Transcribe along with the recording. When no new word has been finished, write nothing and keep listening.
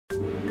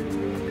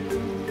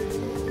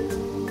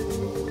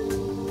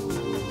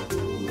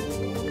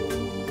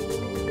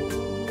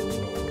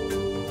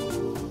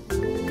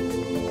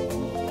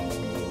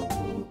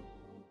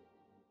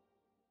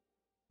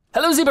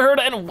Hello Zebra Herd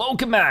and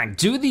welcome back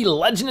to the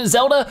Legend of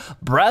Zelda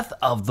Breath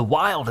of the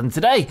Wild. And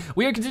today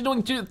we are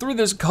continuing through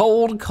this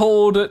cold,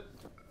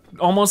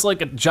 almost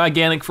like a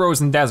gigantic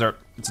frozen desert.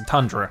 It's a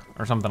tundra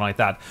or something like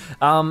that.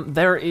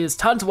 There is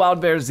tons of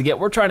wild bears to get.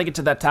 We're trying to get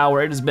to that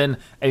tower. It has been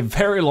a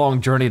very long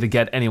journey to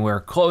get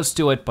anywhere close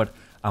to it, but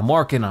I'm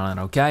working on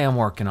it, okay? I'm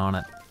working on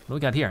it. What do we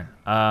got here?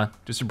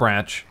 Just a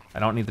branch. I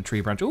don't need the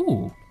tree branch.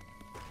 Ooh,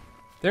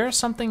 there's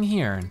something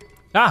here.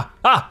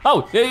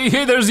 Oh,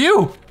 hey, there's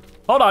you.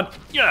 Hold on,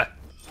 yeah,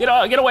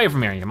 get away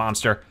from here, you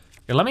monster.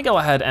 Here, let me go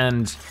ahead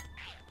and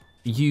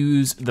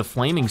use the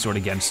flaming sword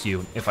against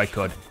you, if I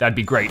could. That'd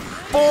be great.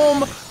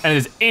 Boom, and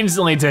it just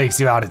instantly takes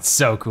you out. It's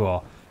so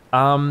cool.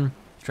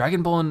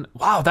 Dragon Bone,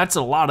 wow, that's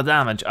a lot of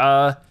damage.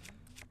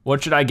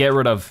 What should I get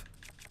rid of?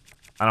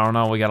 I don't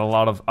know, we got a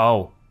lot of,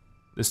 oh,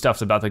 this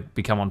stuff's about to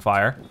become on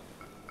fire.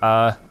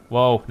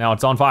 Whoa, now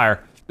it's on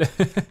fire.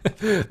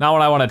 Not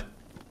what I wanted.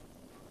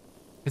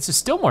 It's just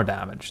still more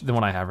damage than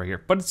what I have right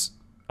here, but it's,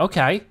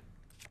 okay.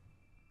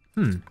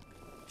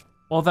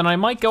 Well then I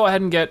might go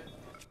ahead and get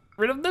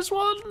rid of this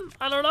one,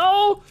 I don't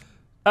know.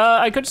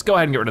 I could just go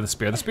ahead and get rid of the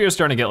spear. The spear is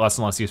starting to get less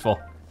and less useful.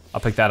 I'll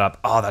pick that up.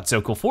 Oh, that's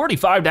so cool.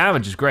 45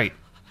 damage is great.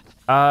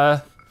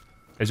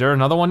 Is there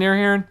another one near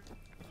here?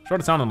 Sort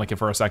of sounded like it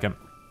for a second.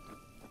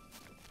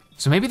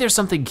 So maybe there's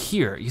something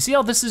here. You see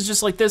how this is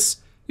just like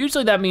this?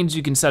 Usually that means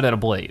you can set it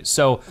ablaze.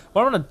 So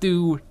what I'm gonna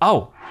do,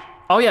 oh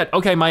yeah,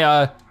 okay,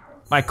 my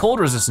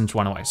cold resistance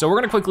went away. So we're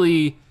gonna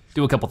quickly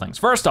do a couple things.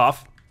 First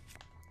off,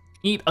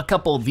 eat a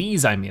couple of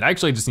these, I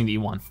actually just need to eat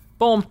one.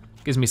 Boom,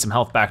 gives me some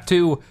health back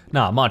too.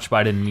 Not much, but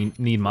I didn't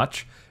need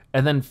much.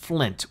 And then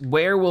flint,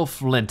 where will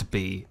flint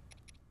be?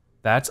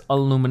 That's a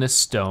luminous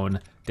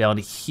stone. Down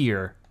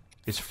here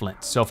is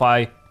flint. So if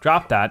I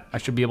drop that, I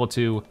should be able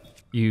to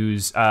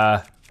use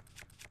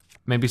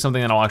maybe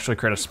something that'll actually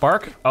create a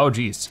spark. Oh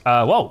geez,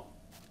 whoa.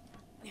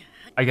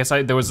 I guess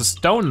there was a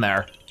stone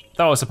there.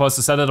 Thought I was supposed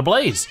to set it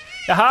ablaze.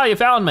 Aha, you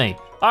found me.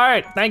 All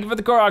right, thank you for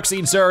the Korok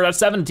seed, sir. That's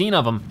 17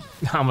 of them.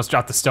 I almost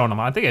dropped the stone on them.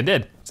 I think I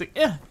did. It's like,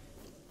 yeah.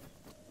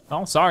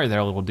 Oh, sorry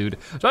there, little dude.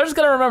 So I just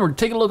gotta remember,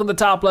 take a look at the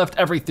top left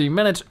every 3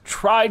 minutes.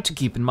 Try to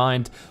keep in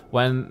mind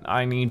when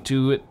I need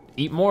to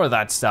eat more of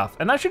that stuff.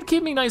 And that should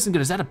keep me nice and good.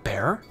 Is that a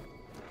bear?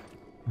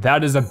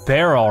 That is a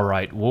bear, all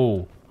right.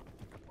 Whoa.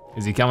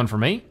 Is he coming for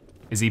me?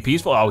 Is he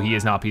peaceful? Oh, he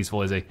is not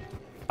peaceful, is he?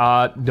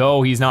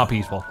 No, he's not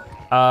peaceful.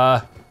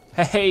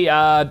 Hey,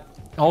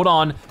 hold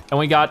on. And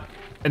we got,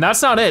 and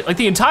that's not it. Like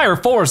the entire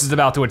forest is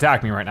about to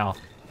attack me right now.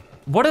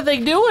 What are they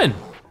doing?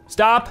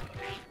 Stop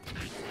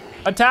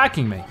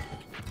attacking me.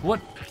 What?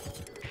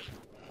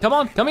 Come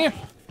on, come here.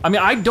 I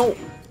mean, I don't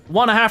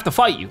wanna have to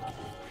fight you,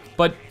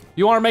 but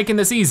you are making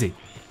this easy.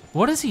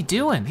 What is he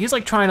doing? He's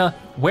like trying to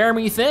wear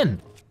me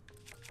thin.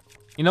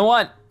 You know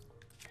what?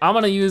 I'm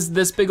gonna use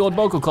this big old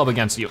vocal club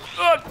against you.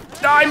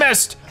 I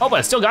missed. Oh, but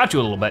I still got you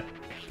a little bit.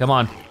 Come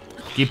on,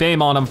 keep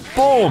aim on him.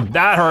 Boom,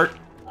 that hurt.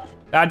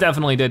 That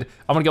definitely did.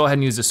 I'm gonna go ahead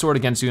and use the sword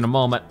against you in a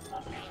moment.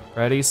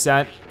 Ready,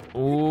 set.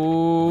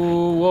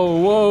 Ooh,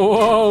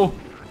 whoa.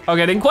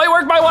 Okay, didn't quite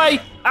work my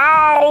way.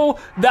 Ow,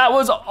 that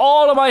was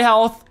all of my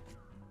health.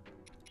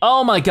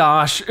 Oh my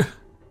gosh.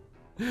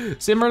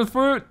 Simmer the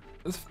fruit?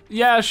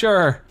 Yeah,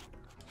 sure.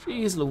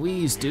 Jeez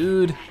Louise,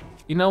 dude.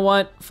 You know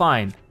what,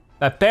 fine.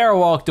 That bear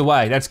walked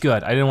away, that's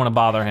good. I didn't wanna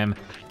bother him.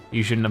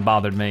 You shouldn't have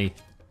bothered me.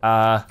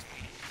 Fire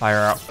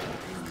out.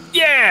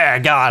 Yeah,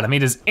 got him. He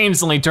just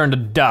instantly turned to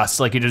dust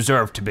like he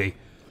deserved to be.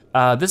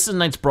 This is a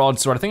knight's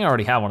broadsword. I think I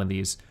already have one of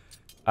these.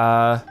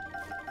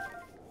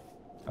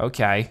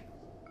 Okay.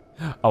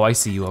 Oh, I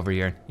see you over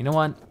here. You know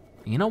what?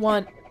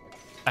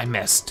 I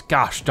missed,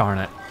 gosh darn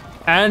it.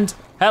 And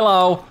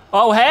hello.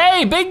 Oh,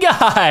 hey, big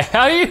guy,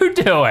 how you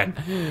doing?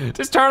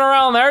 Just turn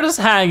around there, just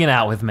hanging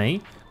out with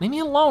me. Leave me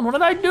alone, what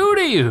did I do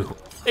to you?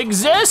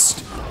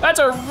 Exist? That's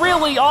a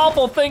really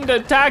awful thing to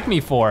attack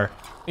me for.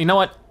 You know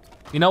what?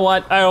 Hey,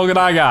 look what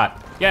I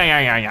got.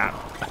 Yeah.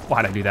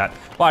 Why'd I do that?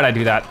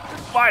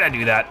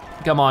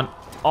 Come on,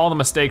 all the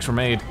mistakes were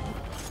made.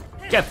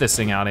 Get this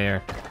thing out of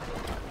here.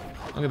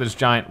 Look at this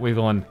giant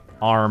wiggling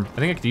arm. I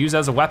think I could use it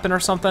as a weapon or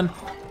something.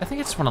 I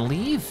think I just wanna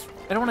leave.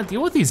 I don't wanna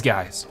deal with these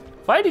guys.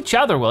 Fight each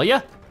other, will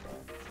ya?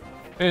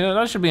 Yeah,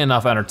 that should be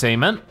enough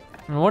entertainment.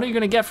 What are you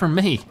gonna get from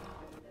me?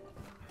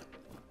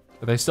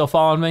 Are they still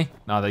following me?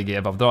 No, they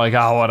gave up. They're like,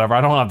 oh, whatever,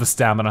 I don't have the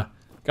stamina.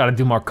 Gotta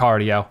do more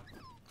cardio.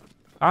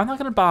 I'm not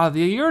gonna bother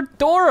you, you're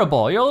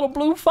adorable. You're a little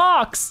blue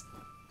fox.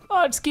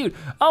 Oh, it's cute.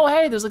 Oh,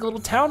 hey, there's like a little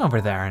town over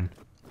there, and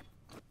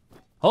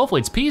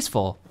hopefully it's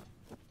peaceful.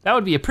 That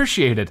would be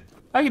appreciated.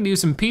 I could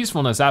use some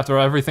peacefulness after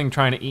everything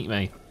trying to eat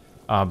me.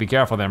 Be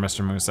careful there,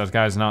 Mr. Moose, that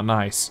guy's not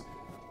nice.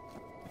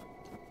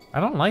 I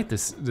don't like the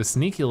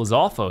sneaky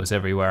Lizalfos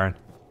everywhere.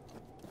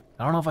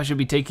 I don't know if I should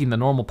be taking the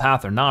normal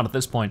path or not at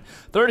this point.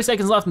 30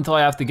 seconds left until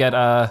I have to get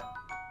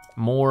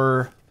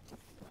more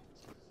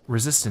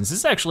resistance. This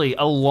is actually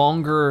a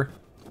longer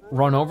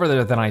run over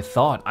there than I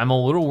thought. I'm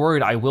a little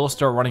worried I will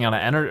start running out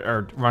of energy,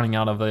 or running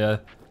out of the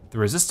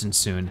resistance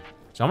soon.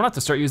 So I'm gonna have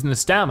to start using the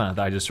stamina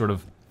that I just sort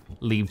of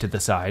leave to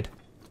the side.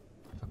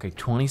 Okay,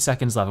 20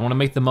 seconds left. I wanna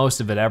make the most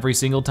of it every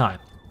single time.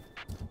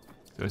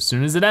 So as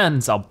soon as it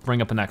ends, I'll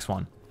bring up the next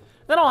one.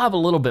 Then I'll have a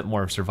little bit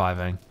more of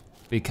surviving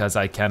because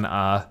I can,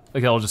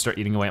 like I'll just start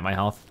eating away at my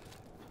health.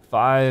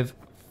 5,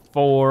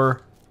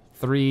 4,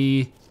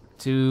 3,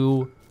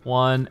 2,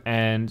 1,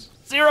 and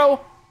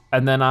 0.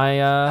 And then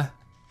no.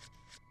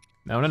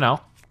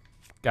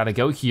 Gotta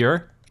go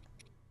here.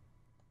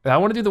 I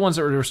wanna do the ones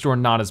that restore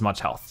not as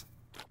much health.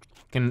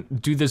 Can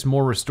do this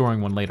more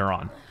restoring one later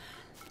on.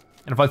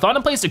 And if I find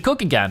a place to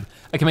cook again,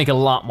 I can make a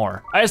lot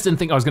more. I just didn't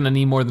think I was gonna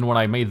need more than what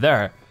I made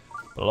there.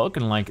 But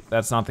looking like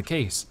that's not the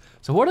case.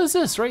 So what is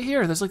this right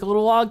here? There's like a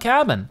little log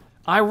cabin.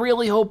 I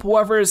really hope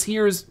whoever is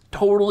here is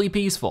totally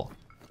peaceful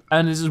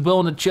and is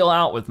willing to chill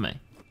out with me.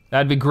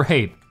 That'd be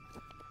great.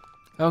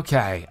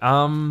 Okay,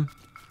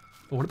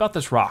 what about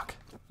this rock?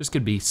 This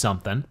could be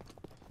something,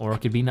 or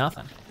it could be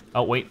nothing.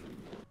 Oh, wait.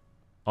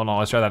 Hold on,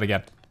 let's try that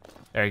again.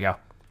 There you go.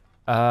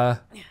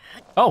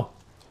 Oh,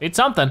 it's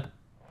something.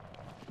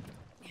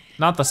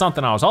 Not the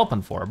something I was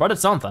hoping for, but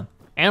it's something.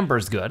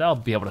 Amber's good, I'll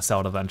be able to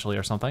sell it eventually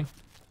or something.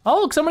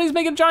 Oh, look, somebody's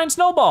making a giant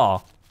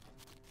snowball.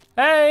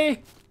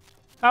 Hey,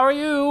 how are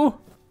you?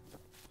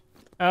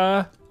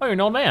 Oh, you're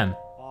an old man.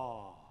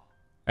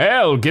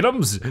 Hell,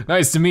 Giddums,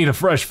 nice to meet a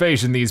fresh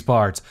face in these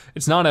parts.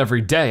 It's not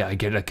every day I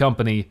get a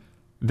company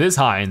this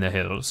high in the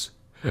hills.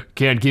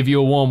 Can't give you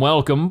a warm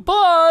welcome,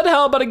 but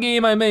how about a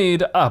game I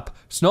made up?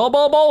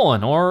 Snowball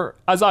bowling, or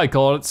as I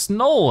call it,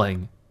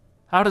 snowling.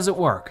 How does it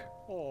work?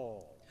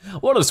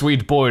 What a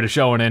sweet boy to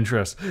show an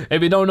interest.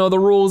 If you don't know the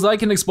rules, I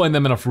can explain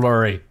them in a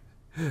flurry.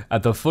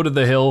 At the foot of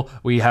the hill,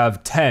 we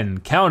have 10,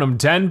 count 'em,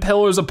 10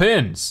 pillars of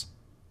pins.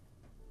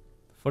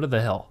 Foot of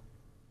the hill.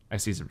 I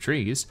see some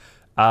trees.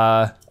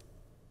 You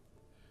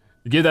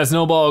give that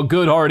snowball a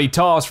good hearty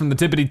toss from the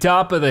tippity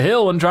top of the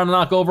hill and try to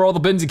knock over all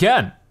the pins you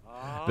can.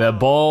 The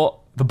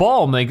ball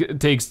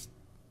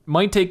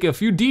might take a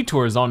few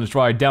detours on its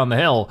ride down the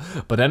hill,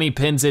 but any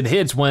pins it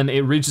hits when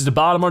it reaches the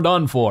bottom are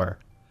done for.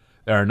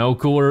 There's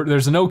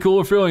no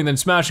cooler feeling than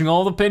smashing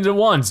all the pins at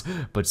once,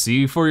 but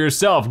see for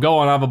yourself, go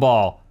on, have a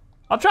ball.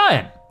 I'll try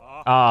it.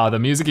 The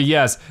music,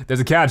 yes, there's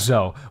a catch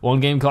though.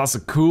 One game costs a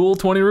cool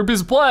 20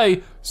 rupees to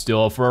play.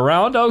 Still up for a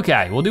round?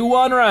 Okay, we'll do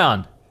one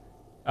round.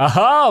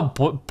 Aha,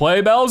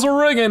 play bells are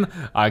ringing.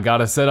 I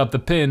gotta set up the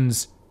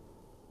pins,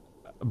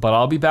 but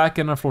I'll be back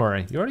in a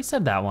flurry. You already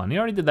said that one, you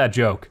already did that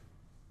joke.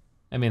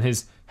 I mean,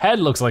 his head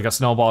looks like a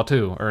snowball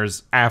too, or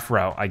his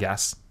afro, I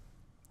guess.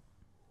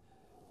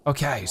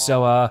 Okay,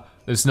 so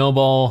this is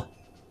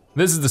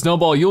the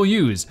snowball you'll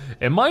use.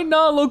 It might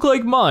not look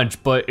like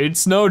much, but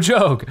it's no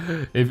joke.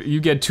 If you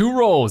get 2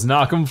 rolls,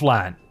 knock 'em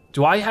flat.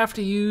 Do I have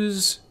to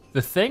use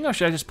the thing or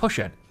should I just push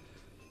it?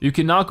 You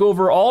can knock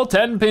over all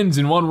 10 pins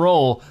in one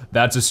roll.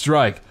 That's a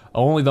strike.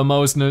 Only the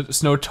most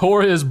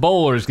notorious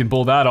bowlers can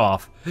pull that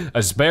off.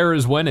 A spare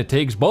is when it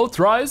takes both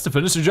tries to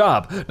finish the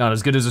job. Not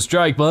as good as a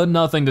strike, but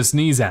nothing to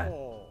sneeze at.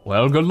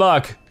 Well, good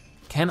luck.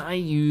 Can I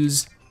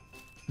use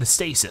the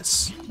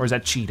stasis, or is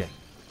that cheating?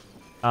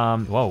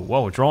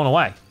 Whoa, it's rolling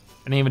away. I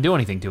didn't even do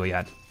anything to it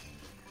yet.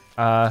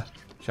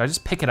 Should I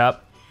just pick it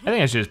up? I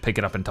think I should just pick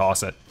it up and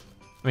toss it.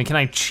 I mean, can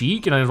I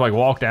cheat? Can I just like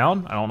walk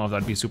down? I don't know if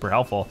that'd be super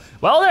helpful.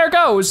 Well, there it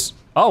goes.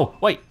 Oh,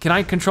 wait, can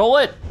I control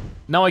it?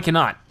 No, I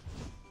cannot.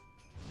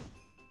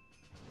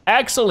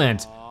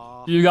 Excellent.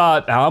 You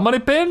got how many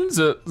pins?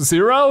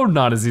 0?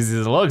 Not as easy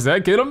as it looks, eh,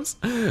 kiddoms?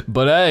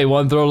 But hey,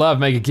 1 throw left,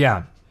 make it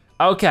count.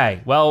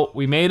 Okay, well,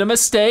 we made a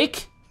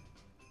mistake.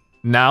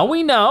 Now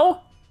we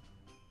know.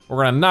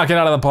 We're gonna knock it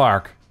out of the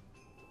park.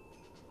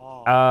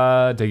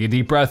 Take a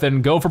deep breath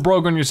and go for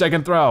broke on your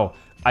second throw.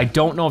 I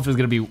don't know if it's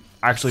gonna be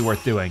actually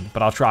worth doing,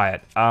 but I'll try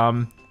it.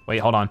 Wait,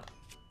 hold on.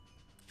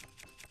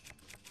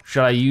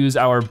 Should I use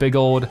our big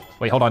old,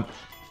 wait, hold on.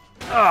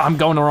 I'm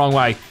going the wrong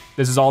way.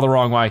 This is all the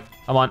wrong way.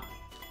 Come on.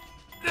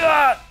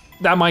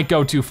 That might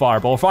go too far,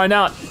 but we'll find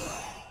out.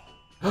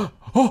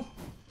 Oh,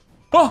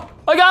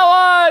 I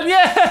got one,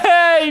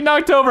 yay!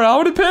 Knocked over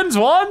how many pins,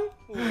 1?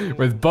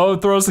 With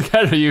both throws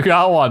together, you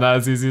got one. Not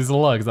as easy as it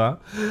looks, huh?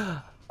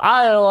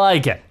 I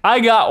like it,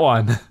 I got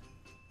one.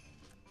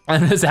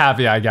 I'm just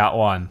happy I got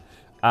one.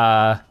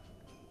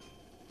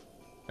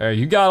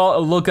 You gotta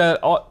look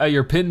at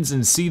your pins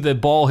and see the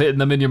ball hitting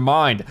them in your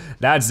mind.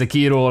 That's the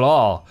key to it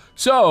all.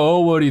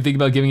 So, what do you think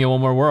about giving it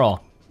one more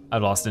whirl?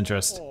 I've lost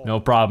interest, no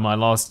problem, I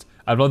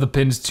love the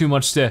pins too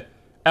much to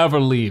ever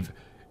leave.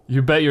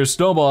 You bet your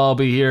snowball I'll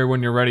be here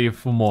when you're ready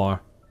for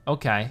more.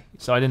 Okay,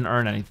 so I didn't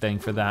earn anything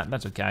for that,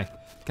 that's okay.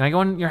 Can I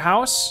go in your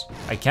house?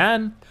 I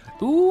can.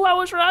 Ooh, I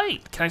was right.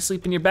 Can I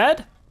sleep in your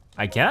bed?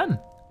 I can.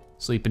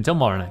 Sleep until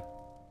morning.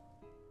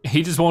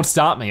 He just won't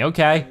stop me,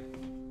 okay.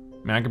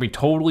 I mean, I could be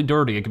totally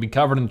dirty. I could be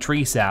covered in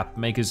tree sap,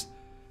 make his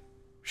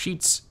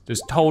sheets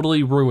just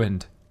totally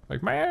ruined.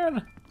 Like,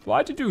 man,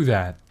 why'd you do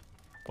that?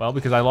 Well,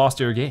 because I lost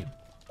your game.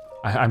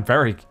 I'm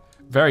very,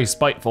 very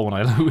spiteful when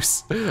I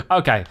lose.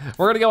 Okay,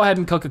 we're gonna go ahead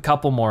and cook a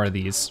couple more of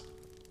these.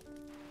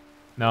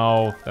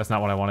 No, that's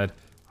not what I wanted.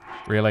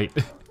 Really?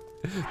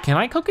 Can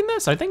I cook in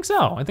this? I think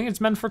so. I think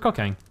it's meant for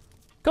cooking.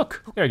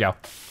 Cook, there you go.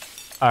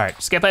 All right,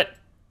 skip it.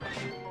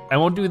 I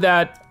won't do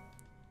that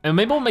And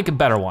maybe we'll make a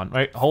better one,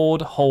 right?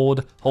 Hold,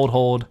 hold, hold,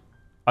 hold.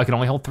 I can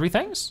only hold 3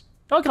 things?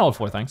 No, I can hold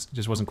 4 things. It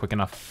just wasn't quick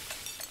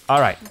enough. All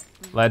right,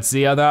 let's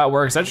see how that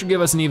works. That should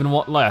give us an even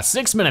less,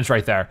 6 minutes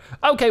right there.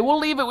 Okay, we'll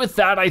leave it with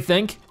that, I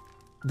think.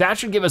 That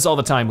should give us all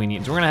the time we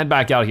need. So we're gonna head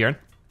back out here.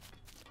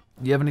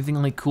 Do you have anything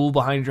like cool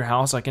behind your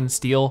house I can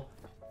steal?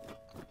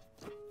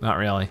 Not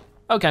really.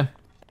 Okay,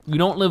 we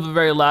don't live a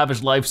very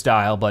lavish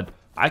lifestyle, but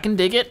I can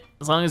dig it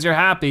as long as you're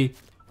happy.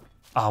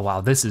 Oh wow,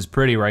 this is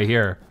pretty right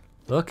here.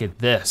 Look at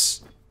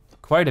this.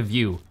 Quite a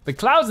view. The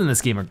clouds in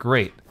this game are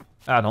great.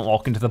 Don't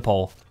walk into the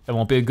pole. It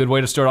won't be a good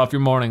way to start off your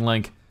morning,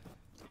 Link.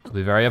 You'll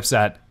be very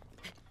upset.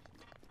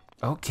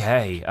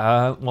 Okay,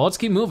 well, let's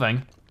keep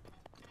moving.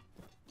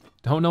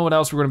 Don't know what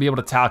else we're gonna be able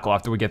to tackle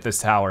after we get this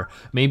tower.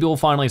 Maybe we'll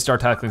finally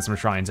start tackling some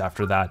shrines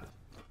after that.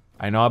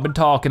 I know I've been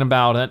talking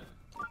about it.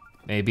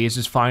 Maybe it's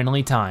just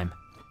finally time.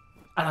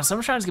 I don't know,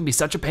 some shrines can be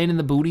such a pain in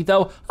the booty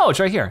though. Oh, it's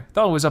right here.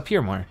 Thought it was up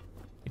here more.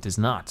 It is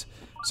not.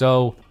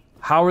 So,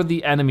 how are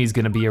the enemies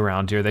gonna be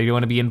around here? They're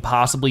gonna be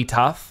impossibly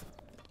tough?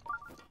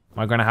 Am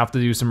I gonna have to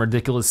do some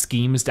ridiculous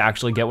schemes to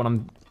actually get what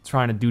I'm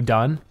trying to do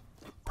done?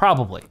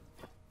 Probably.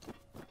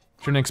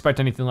 Shouldn't expect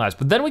anything less.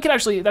 But then we could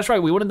actually, that's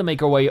right, we wanted to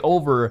make our way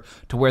over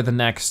to where the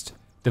next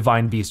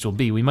divine beast will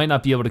be. We might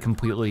not be able to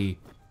completely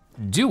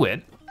do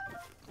it,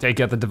 take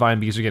out the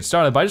divine beast or get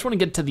started, but I just wanna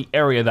get to the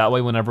area that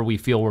way whenever we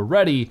feel we're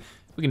ready,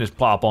 we can just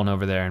plop on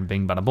over there and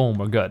bing bada boom,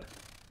 we're good.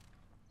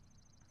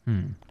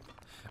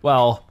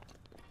 Well,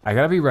 I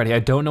gotta be ready. I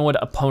don't know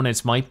what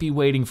opponents might be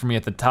waiting for me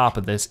at the top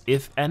of this,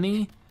 if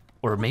any,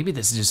 or maybe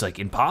this is just like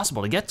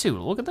impossible to get to.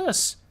 Look at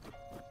this.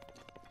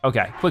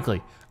 Okay,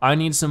 quickly. I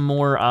need some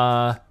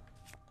more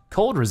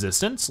cold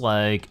resistance,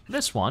 like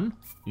this one.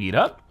 Eat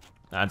up.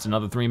 That's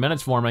another 3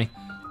 minutes for me.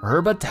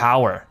 Herba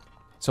Tower.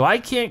 So I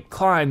can't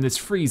climb this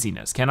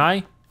freeziness, can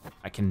I?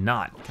 I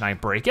cannot. Can I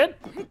break it?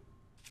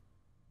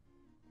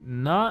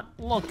 Not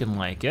looking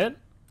like it.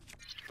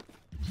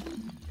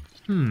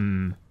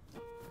 There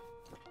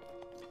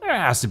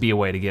has to be a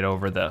way to get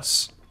over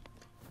this.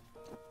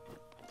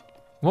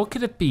 What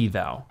could it be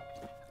though?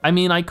 I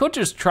mean, I could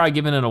just try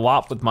giving it a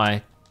whop with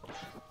my,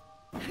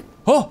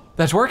 oh,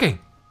 that's working.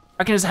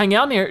 I can just hang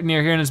out near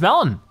here in this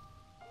mountain.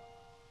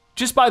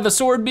 Just by the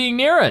sword being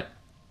near it.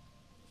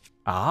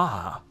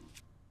 Ah,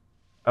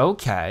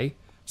 okay.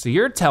 So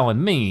you're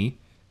telling me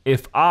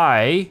if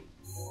I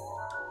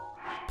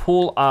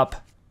pull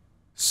up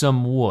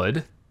some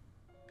wood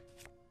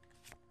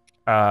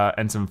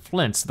and some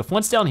flints, the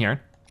flint's down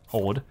here,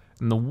 hold,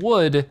 and the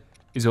wood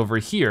is over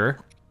here,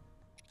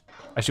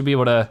 I should be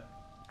able to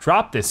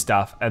drop this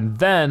stuff and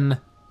then,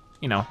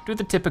 you know, do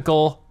the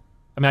typical,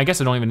 I mean, I guess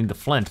I don't even need the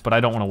flint, but I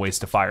don't wanna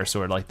waste a fire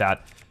sword like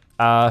that.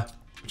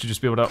 Should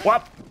just be able to,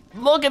 whoop,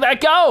 look at that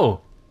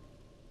go!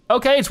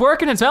 Okay, it's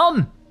working, it's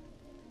melting.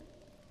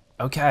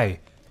 Okay,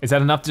 is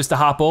that enough just to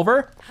hop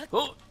over?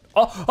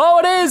 Oh,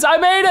 it is, I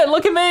made it,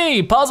 look at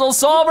me, puzzle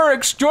solver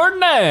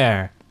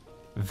extraordinaire.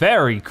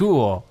 Very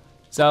cool.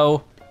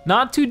 So,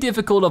 not too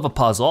difficult of a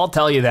puzzle, I'll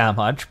tell you that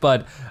much,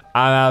 but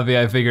I'm happy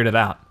I figured it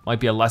out. Might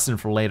be a lesson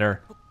for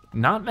later.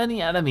 Not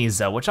many enemies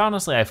though, which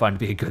honestly I find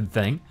to be a good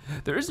thing.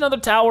 There is another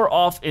tower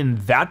off in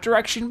that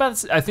direction,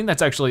 but I think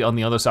that's actually on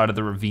the other side of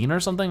the ravine or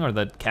something, or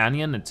the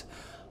canyon. It's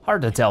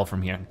hard to tell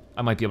from here.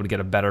 I might be able to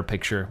get a better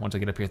picture once I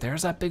get up here.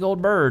 There's that big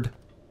old bird.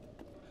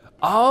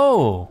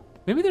 Oh,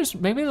 maybe there's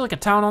like a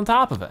town on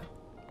top of it.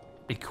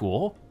 Be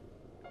cool.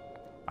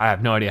 I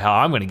have no idea how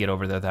I'm gonna get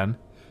over there then,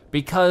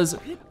 because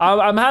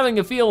I'm having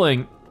a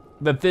feeling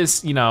that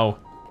this, you know,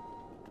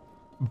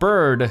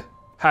 bird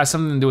has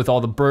something to do with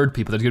all the bird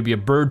people. There's gonna be a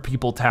bird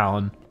people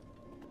town,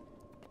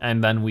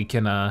 and then we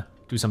can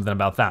do something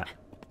about that.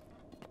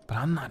 But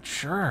I'm not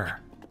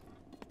sure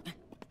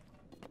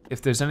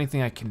if there's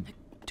anything I can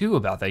do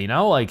about that, you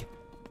know? Like,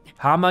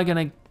 how am I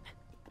gonna,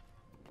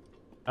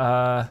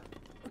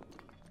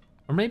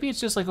 or maybe it's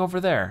just like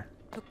over there.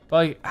 But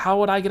like, how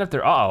would I get up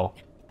there? Uh-oh,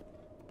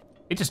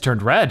 it just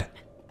turned red.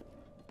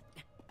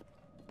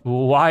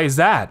 Why is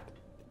that?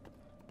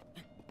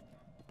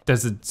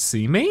 Does it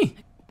see me?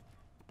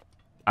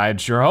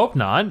 I'd sure hope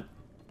not.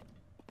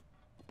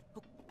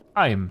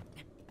 I am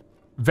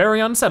very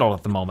unsettled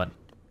at the moment.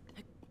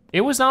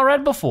 It was not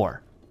red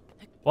before,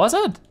 was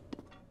it?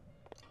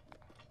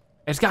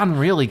 It's gotten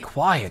really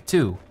quiet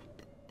too.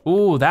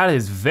 Ooh, that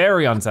is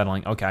very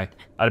unsettling. Okay, I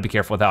gotta be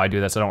careful with how I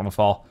do this. I don't wanna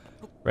fall.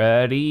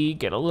 Ready,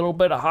 get a little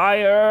bit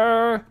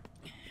higher.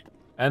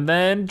 And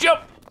then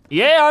jump.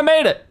 Yeah, I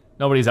made it.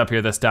 Nobody's up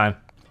here this time.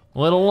 A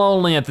little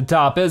lonely at the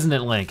top, isn't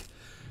it, Link?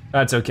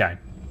 That's okay.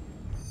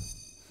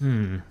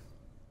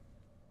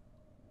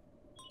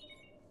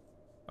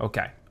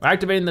 Okay, we're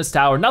activating this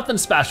tower. Nothing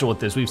special with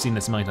this. We've seen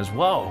this a million times.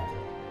 Whoa,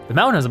 the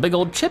mountain has a big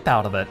old chip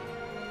out of it.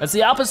 That's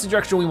the opposite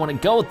direction we want to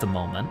go at the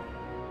moment.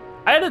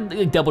 I had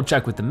to double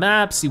check with the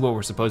map, see where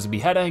we're supposed to be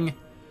heading.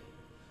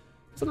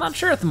 So I'm not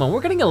sure at the moment.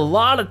 We're getting a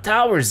lot of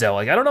towers though.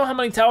 Like, I don't know how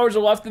many towers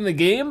are left in the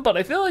game, but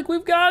I feel like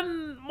we've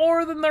gotten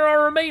more than there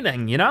are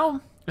remaining, you know?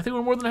 I think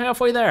we're more than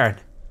halfway there.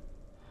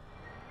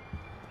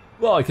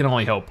 Well, I can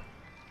only hope.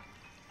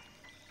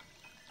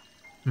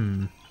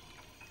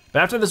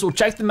 But after this, we'll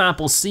check the map,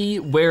 we'll see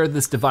where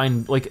this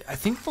divine, like, I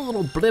think the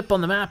little blip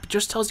on the map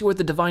just tells you where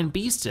the divine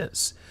beast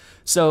is.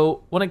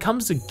 So when it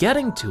comes to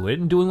getting to it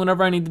and doing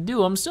whatever I need to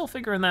do, I'm still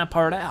figuring that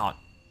part out.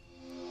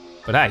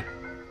 But hey,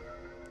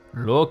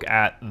 look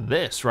at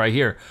this right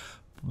here.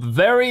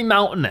 Very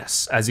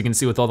mountainous, as you can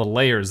see with all the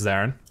layers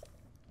there.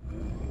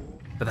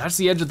 But that's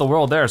the edge of the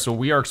world there, so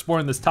we are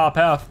exploring this top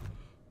half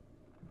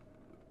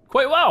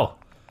quite well.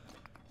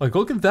 Like,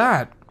 look at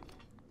that.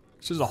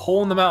 It's just a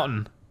hole in the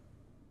mountain.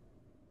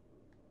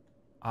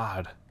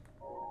 Odd.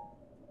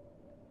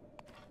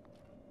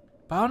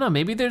 But I don't know,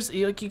 maybe there's,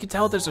 like, you can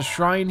tell there's a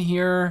shrine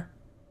here.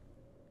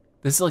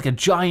 This is like a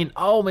giant,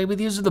 oh, maybe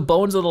these are the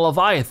bones of the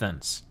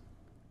Leviathans.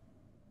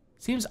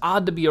 Seems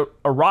odd to be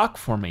a rock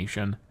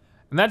formation.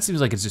 And that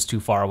seems like it's just too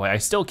far away. I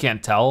still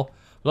can't tell.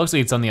 It looks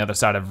like it's on the other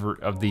side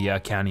of the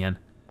canyon.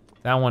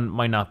 That one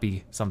might not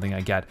be something I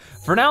get.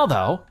 For now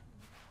though,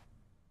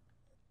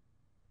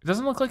 it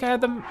doesn't look like I had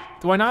them.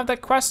 Do I not have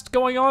that quest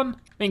going on?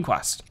 Main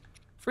quest,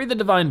 free the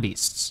divine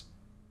beasts.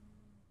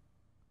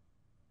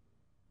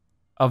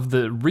 Of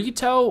the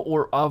Rito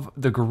or of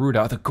the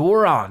Garuda? The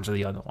Gorons are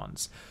the other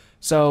ones.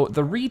 So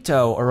the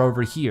Rito are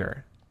over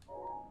here.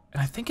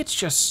 And I think it's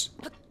just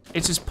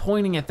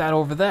pointing at that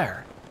over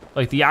there.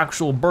 Like the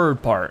actual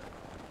bird part,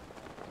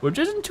 which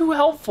isn't too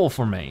helpful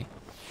for me.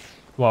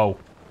 Whoa,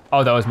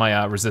 oh, that was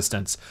my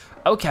resistance.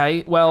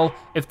 Okay, well,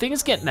 if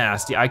things get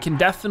nasty, I can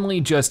definitely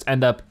just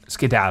end up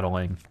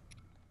skedaddling.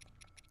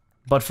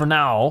 But for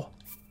now,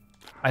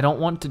 I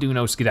don't want to do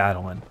no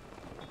skedaddling.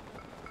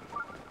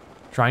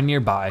 Shrine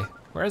nearby.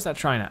 Where is that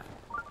shrine at?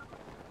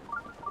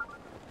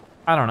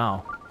 I don't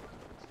know.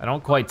 I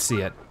don't quite see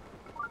it.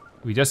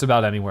 Could be just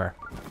about anywhere.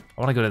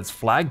 I wanna go to this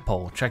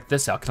flagpole, check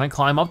this out. Can I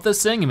climb up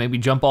this thing and maybe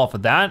jump off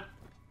of that?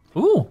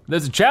 Ooh,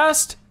 there's a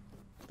chest.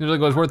 Seems like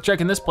it was worth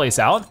checking this place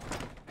out.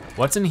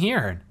 What's in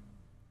here?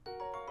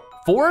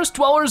 Forest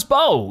Dweller's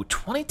Bow,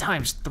 20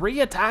 times 3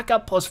 attack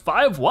up plus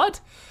 5, what?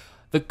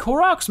 The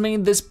Koroks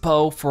made this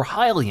bow for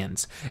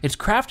Hylians. It's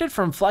crafted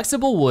from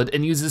flexible wood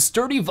and uses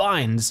sturdy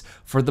vines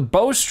for the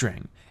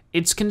bowstring.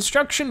 Its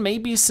construction may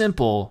be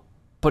simple,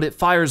 but it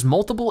fires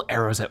multiple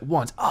arrows at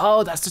once.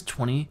 Oh, that's the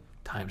 20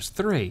 times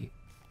 3.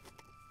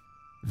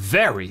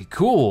 Very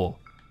cool.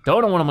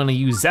 Don't know when I'm gonna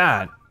use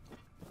that,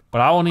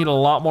 but I will need a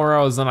lot more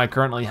arrows than I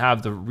currently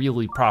have to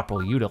really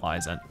properly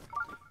utilize it.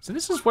 So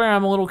this is where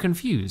I'm a little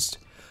confused,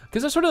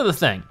 because that's sort of the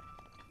thing.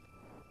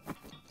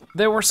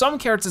 There were some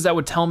characters that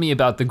would tell me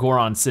about the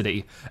Goron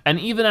city, and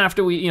even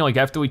after we, like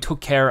after we took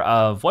care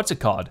of, what's it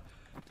called?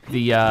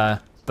 The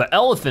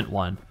elephant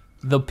one,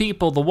 the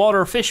people, the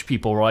water fish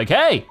people were like,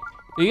 hey,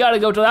 you gotta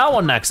go to that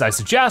one next, I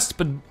suggest,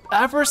 but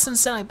ever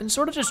since then, I've been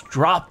sort of just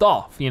dropped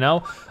off, you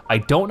know? I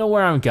don't know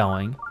where I'm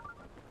going.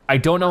 I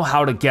don't know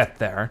how to get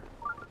there.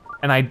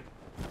 And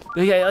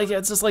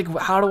it's just like,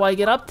 how do I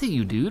get up to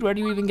you, dude? Where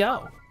do you even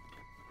go?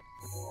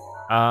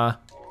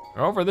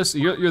 Over this,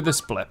 you're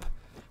this blip.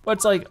 But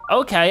it's like,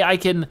 okay, I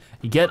can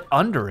get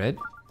under it,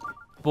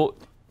 but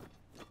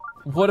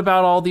what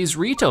about all these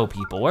Rito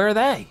people? Where are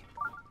they?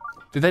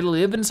 Do they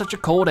live in such a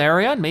cold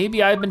area?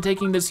 Maybe I've been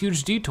taking this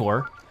huge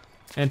detour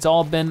and it's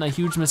all been a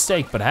huge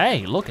mistake, but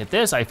hey, look at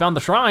this, I found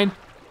the shrine.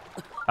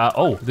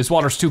 Oh, this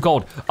water's too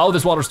cold. Oh,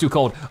 this water's too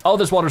cold. Oh,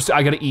 this water's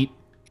I gotta eat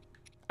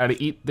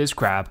this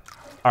crab.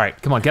 All right,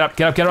 come on,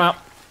 get up out.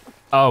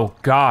 Oh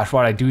gosh,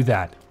 why'd I do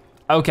that?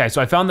 Okay,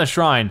 so I found the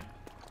shrine.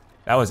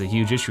 That was a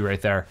huge issue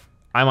right there.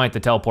 I might have to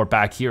teleport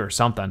back here or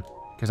something,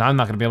 because I'm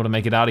not gonna be able to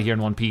make it out of here in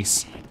one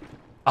piece.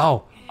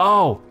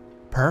 Oh,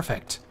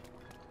 perfect.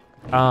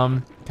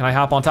 Can I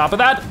hop on top of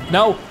that?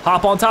 No,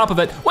 hop on top of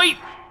it. Wait!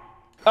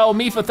 Oh,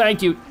 Mifa,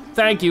 thank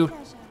you.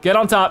 Get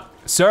on top.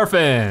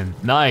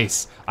 Surfing,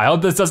 nice. I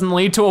hope this doesn't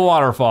lead to a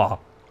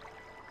waterfall.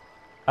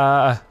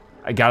 I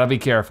gotta be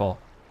careful.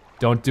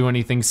 Don't do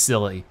anything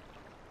silly,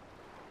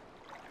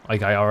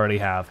 like I already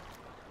have.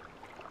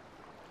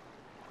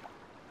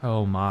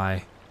 Oh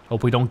my,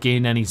 hope we don't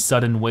gain any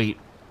sudden weight.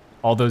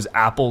 All those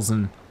apples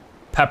and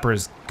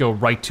peppers go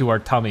right to our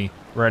tummy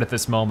right at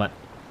this moment.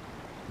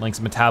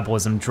 Link's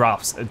metabolism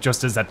drops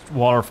just as that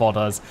waterfall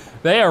does.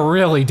 They are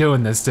really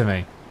doing this to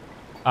me.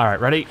 All right,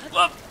 ready?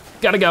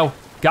 Gotta go.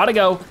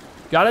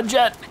 Gotta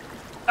jet.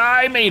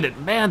 I made it.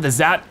 Man, does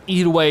that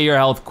eat away your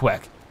health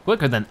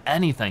quicker than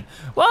anything.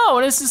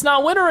 Whoa, this is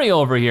not wintry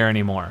over here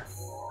anymore.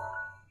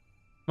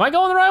 Am I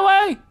going the right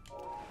way?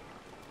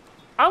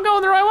 I'm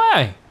going the right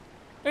way.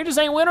 It just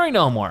ain't wintry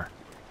no more.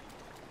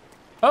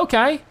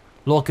 Okay,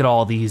 look at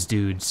all these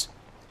dudes.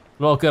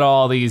 Am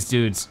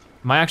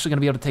I actually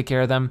gonna be able to take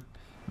care of them?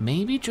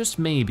 Maybe, just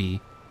maybe,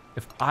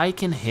 if I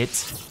can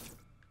hit.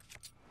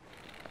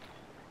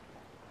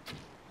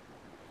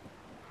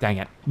 Dang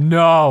it,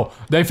 no,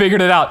 they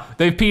figured it out.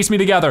 They've pieced me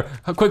together.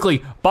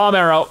 Quickly, bomb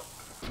arrow.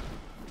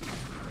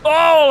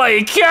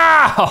 Holy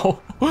cow!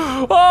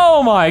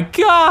 Oh my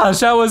gosh,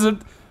 that was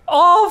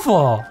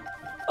awful.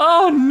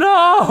 Oh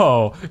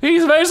no!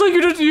 He's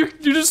basically,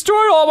 you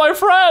destroyed all my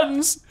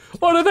friends.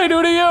 What did they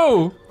do to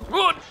you?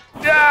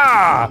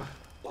 Yeah!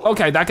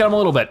 Okay, that got him a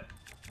little bit.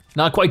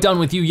 Not quite done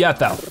with you yet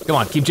though. Come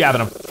on, keep jabbing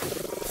him.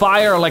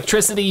 fire,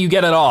 electricity, you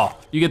get it all.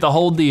 You get the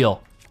whole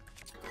deal.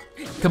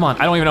 Come on,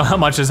 I don't even know how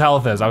much his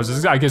health is.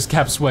 I just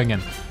kept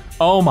swinging.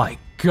 Oh my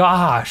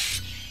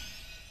gosh.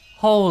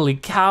 Holy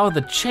cow,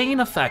 the chain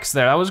effects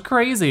there, that was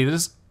crazy.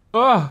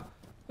 I'll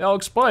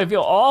explode, I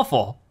feel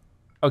awful.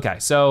 Okay,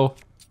 so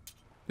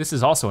this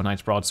is also a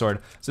Knight's Broadsword.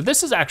 So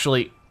this is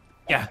actually,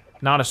 yeah,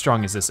 not as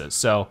strong as this is,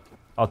 so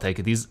I'll take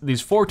it.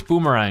 These forked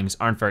boomerangs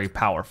aren't very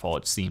powerful,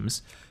 it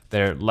seems.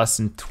 They're less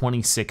than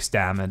 26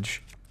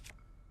 damage.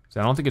 So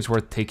I don't think it's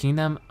worth taking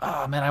them.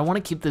 Oh man, I wanna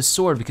keep this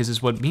sword because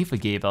it's what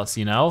Mifa gave us,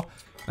 you know?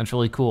 That's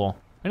really cool.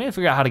 I need to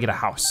figure out how to get a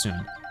house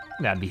soon.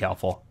 That'd be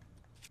helpful.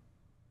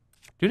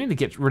 Do need to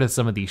get rid of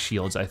some of these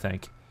shields, I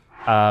think.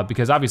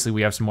 Because obviously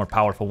we have some more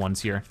powerful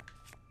ones here.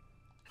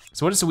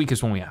 So what is the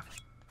weakest one we have?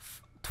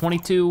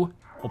 22,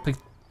 we'll pick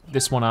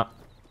this one up.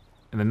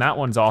 And then that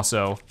one's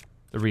also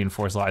the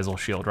reinforced Lysol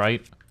shield,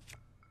 right?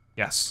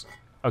 Yes,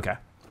 okay.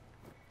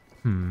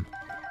 In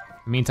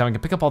the meantime, I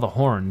can pick up all the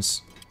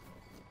horns.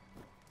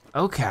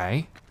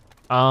 Okay.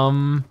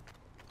 Well,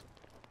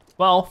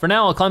 for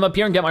now, I'll climb up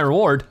here and get my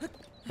reward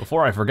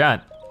before I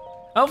forget.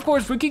 Of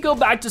course, we could go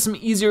back to some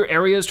easier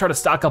areas, try to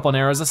stock up on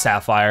arrows of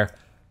sapphire.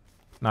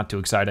 Not too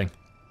exciting.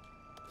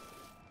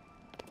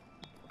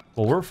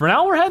 Well, for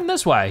now, we're heading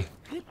this way.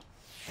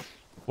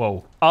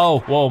 Whoa, oh,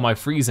 whoa, my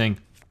freezing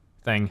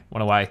thing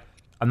went away.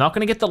 I'm not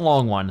gonna get the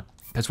long one,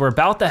 because we're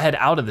about to head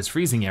out of this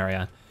freezing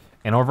area,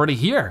 and we're already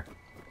here.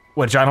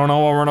 Which I don't know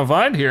what we're gonna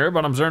find here,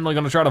 but I'm certainly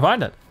gonna try to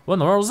find it. What in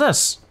the world is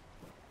this?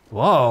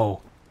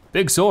 Whoa,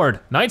 big sword,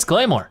 Knight's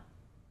Claymore.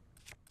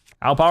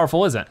 How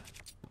powerful is it?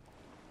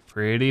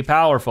 Pretty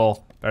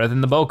powerful. Better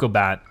than the Boko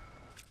Bat.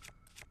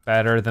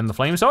 Better than the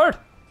Flame Sword?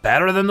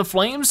 Better than the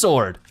Flame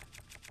Sword.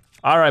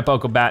 All right,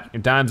 Boko Bat,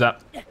 your time's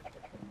up.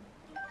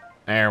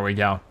 There we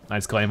go,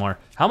 Knight's Claymore.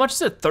 How much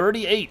is it,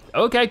 38?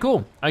 Okay,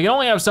 cool. I can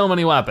only have so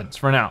many weapons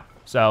for now,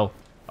 so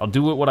I'll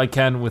do what I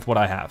can with what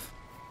I have.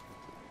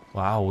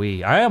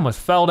 Wowee, I almost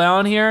fell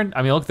down here.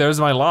 I mean, look, there's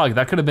my log.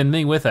 That could have been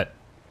me with it.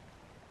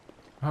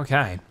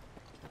 Okay.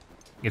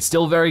 It's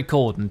still very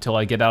cold until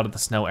I get out of the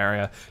snow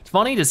area. It's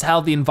funny just how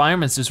the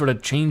environments just sort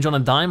of change on a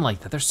dime like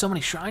that. There's so many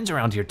shrines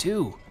around here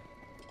too.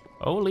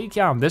 Holy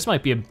cow, this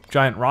might be a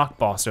giant rock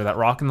boss there, that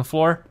rock in the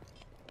floor.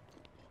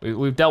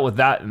 We've dealt with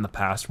that in the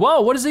past. Whoa,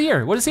 what is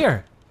here? What is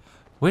here?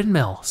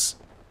 Windmills.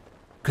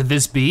 Could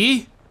this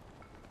be?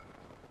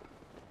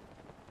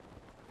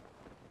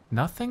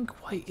 Nothing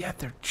quite yet,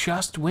 they're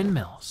just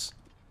windmills.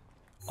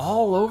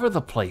 All over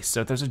the place.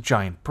 So there's a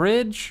giant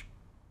bridge.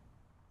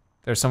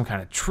 There's some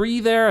kind of tree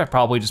there,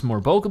 probably just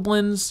more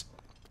bokoblins.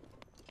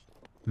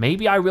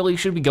 Maybe I really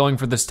should be going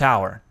for this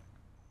tower.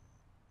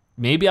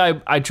 Maybe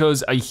I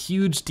chose a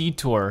huge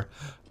detour.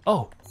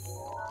 Oh,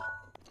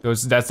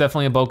 that's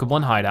definitely a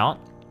bokoblin hideout.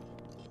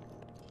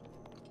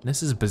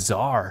 This is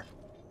bizarre.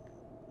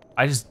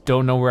 I just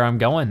don't know where I'm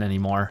going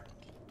anymore.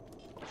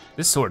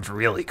 This sword's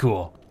really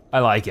cool. I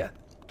like it.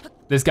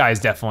 This guy is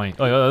definitely,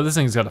 oh, this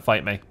thing's gonna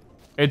fight me.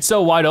 It's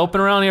so wide open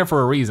around here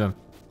for a reason.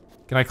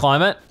 Can I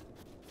climb it?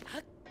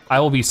 I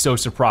will be so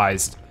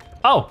surprised.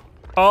 Oh,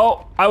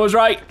 I was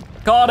right,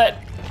 caught it.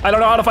 I don't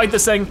know how to fight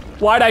this thing.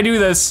 Why'd I do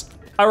this?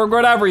 I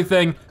regret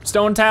everything.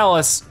 Stone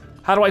Talus,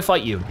 how do I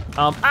fight you?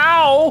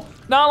 Ow,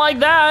 not like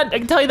that. I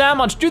can tell you that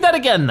much. Do that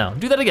again though,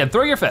 do that again,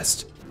 throw your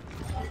fist.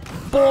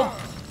 Boom.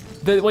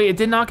 Wait, it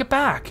did knock it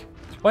back.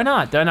 Why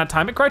not? Did I not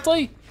time it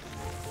correctly?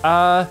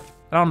 I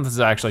don't know if this is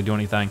actually do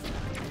anything.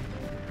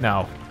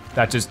 No,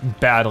 that just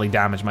badly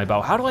damaged my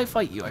bow. How do I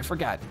fight you? I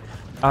forgot.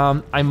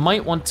 I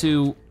might want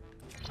to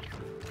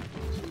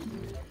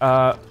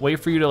wait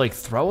for you to like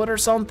throw it or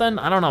something.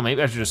 I don't know,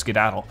 maybe I should just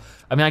skedaddle.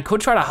 I mean, I could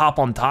try to hop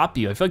on top of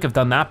you. I feel like I've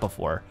done that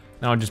before.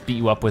 Now I'll just beat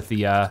you up with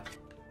the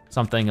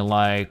something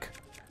like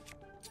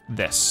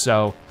this.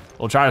 So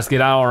we'll try to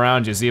skedaddle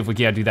around you, see if we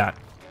can't do that.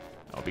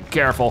 Oh, be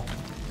careful.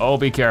 Oh,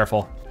 be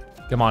careful.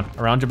 Come on,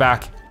 around your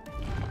back.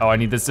 Oh, I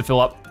need this to fill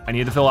up. I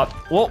need to fill up.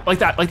 Whoa, like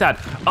that, like that.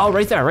 Oh,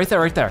 right there, right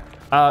there, right there.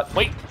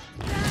 Wait.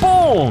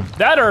 Boom!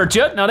 That hurt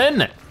you, now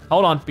didn't it?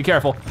 Hold on, be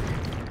careful.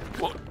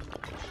 Whoa.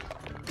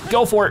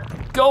 Go for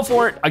it, go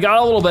for it. I got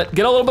a little bit,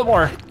 get a little bit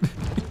more.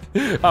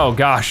 Oh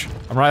gosh,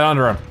 I'm right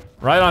under him,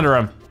 right under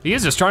him. He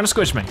is just trying to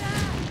squish me.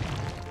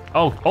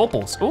 Oh,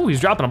 opals. Oh, he's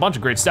dropping a bunch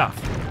of great stuff.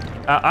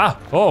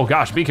 Oh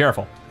gosh, be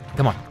careful.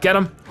 Come on, get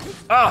him.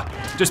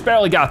 Just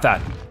barely got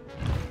that.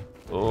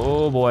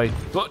 Oh boy.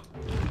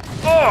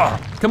 Oh,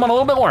 come on, a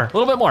little bit more, a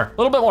little bit more,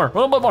 a little bit more, a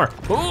little bit more.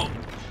 Ooh.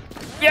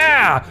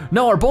 Yeah!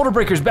 No, our boulder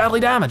breaker's badly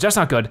damaged, that's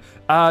not good.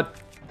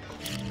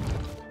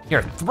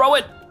 Here, throw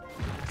it.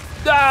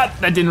 That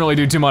didn't really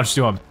do too much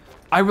to him.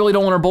 I really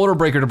don't want our boulder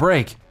breaker to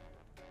break.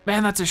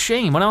 Man, that's a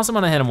shame. What else am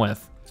I gonna hit him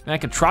with? I mean, I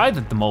could try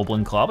the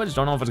Moblin Club, I just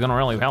don't know if it's gonna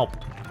really help.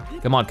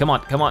 Come on, come on,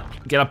 come on,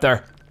 get up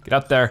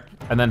there,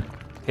 and then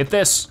hit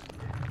this.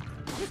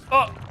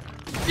 Oh,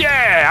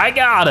 yeah, I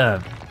got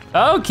him.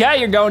 Okay,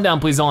 you're going down,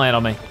 please don't land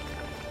on me.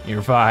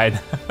 You're fine.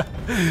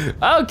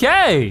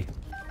 Okay,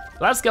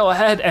 let's go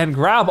ahead and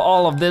grab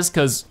all of this,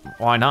 cause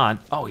why not?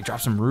 Oh, he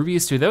dropped some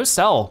rubies too. Those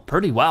sell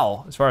pretty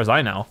well, as far as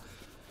I know.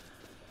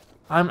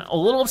 I'm a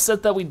little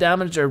upset that we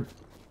damaged our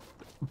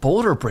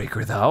boulder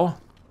breaker though.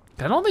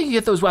 I don't think you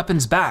get those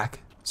weapons back.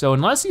 So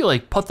unless you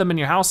like put them in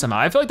your house somehow,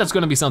 I feel like that's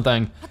gonna be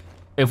something,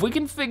 if we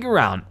can figure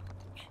out,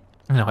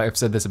 you know, I've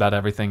said this about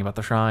everything, about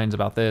the shrines,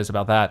 about this,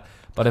 about that,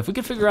 but if we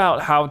can figure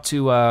out how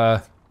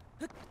to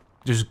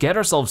just get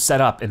ourselves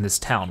set up in this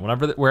town,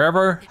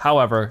 wherever,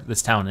 however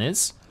this town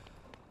is,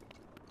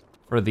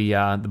 for the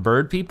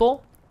bird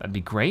people, that'd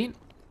be great.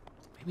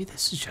 Maybe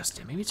this is just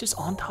it, maybe it's just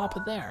on top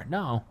of there.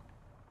 No,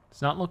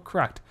 does not look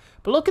correct.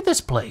 But look at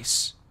this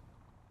place.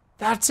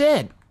 That's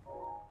it.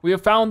 We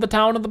have found the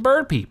town of the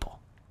bird people.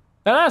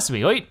 That has to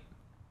be, wait.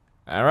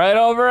 All right,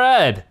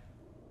 overhead.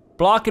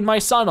 Blocking my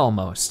sun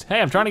almost.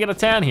 Hey, I'm trying to get a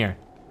tan here.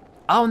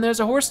 Oh, and there's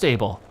a horse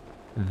stable.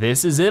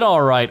 This is it,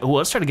 all right. Oh,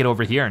 let's try to get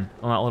over here and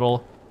on that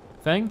little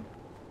thing,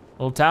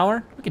 little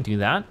tower. We can do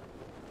that.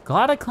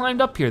 Glad I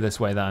climbed up here this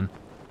way then.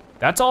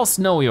 That's all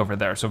snowy over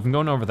there, so if I'm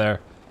going over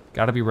there,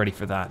 gotta be ready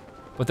for that.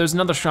 But there's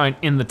another shrine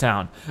in the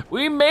town.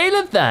 We made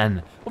it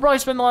then. We'll probably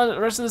spend the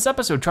rest of this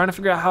episode trying to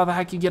figure out how the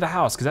heck you get a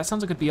house, because that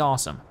sounds like it'd be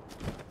awesome.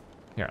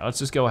 Here, let's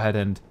just go ahead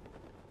and,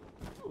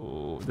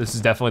 ooh, this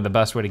is definitely the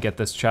best way to get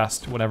this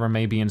chest, whatever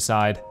may be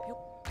inside.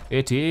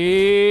 It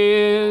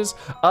is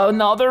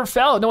another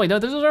falcon. No, wait, no,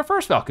 this is our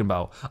first falcon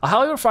bow. A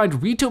highly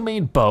refined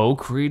Rito-made bow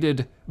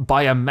created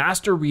by a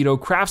master Rito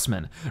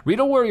craftsman.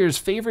 Rito warriors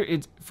favor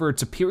it for its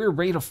superior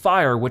rate of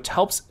fire, which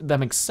helps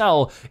them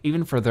excel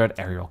even further at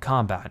aerial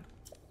combat.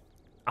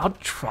 I'll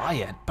try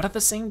it, but at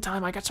the same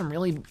time, I got some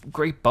really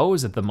great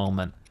bows at the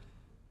moment.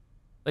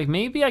 Like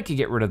maybe I could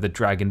get rid of the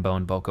Dragon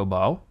Bone Boko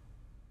bow.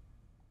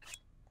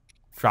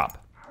 Drop.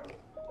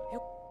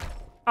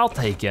 I'll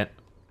take it.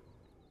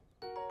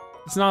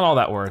 It's not all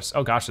that worse.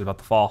 Oh gosh, it's about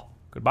to fall.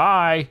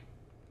 Goodbye.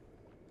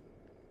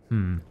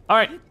 All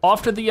right,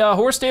 off to the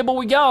horse stable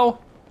we go.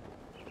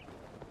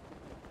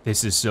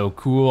 This is so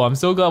cool. I'm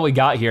so glad we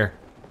got here.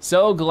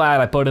 So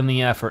glad I put in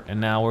the effort and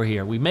now we're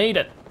here. We made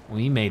it,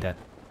 we made it.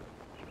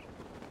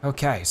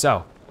 Okay,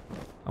 so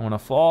I wanna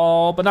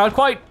fall, but not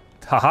quite.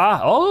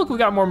 Haha, oh look, we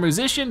got more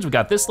musicians. We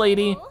got this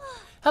lady.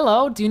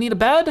 Hello, do you need a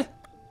bed?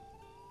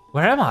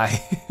 Where am I?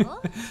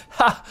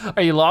 Ha,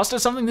 are you lost or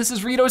something? This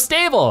is Rito's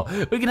stable.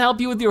 We can help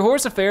you with your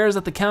horse affairs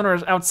at the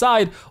counter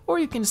outside, or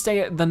you can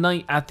stay the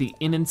night at the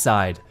inn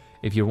inside.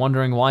 If you're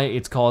wondering why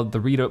it's called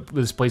the Rito,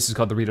 this place is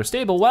called the Rito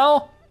stable,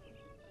 well,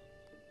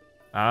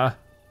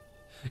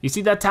 you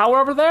see that tower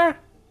over there?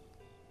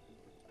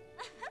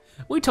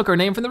 We took our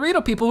name from the Rito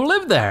people who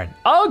lived there.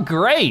 Oh,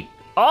 great,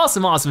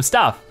 awesome, awesome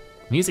stuff.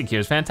 Music here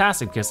is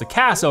fantastic because the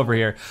cast over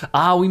here.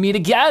 We meet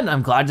again.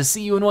 I'm glad to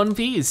see you in one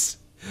piece.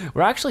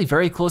 We're actually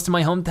very close to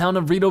my hometown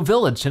of Rito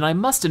Village, and I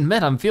must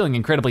admit I'm feeling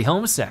incredibly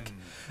homesick.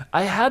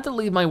 I had to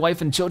leave my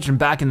wife and children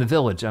back in the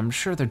village. I'm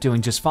sure they're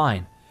doing just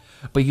fine.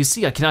 But you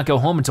see, I cannot go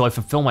home until I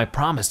fulfill my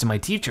promise to my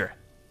teacher.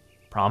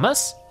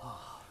 Promise?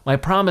 My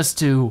promise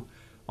to,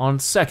 on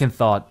second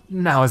thought,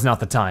 now is not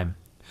the time.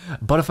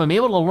 But if I'm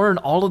able to learn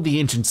all of the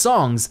ancient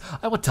songs,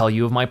 I will tell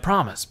you of my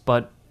promise,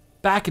 but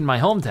back in my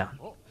hometown.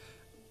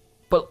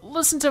 But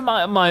listen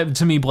to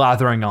to me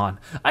blathering on.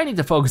 I need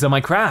to focus on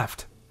my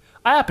craft.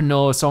 I happen to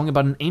know a song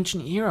about an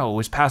ancient hero who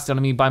was passed down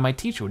to me by my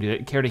teacher. Would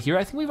you care to hear?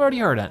 I think we've already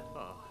heard it.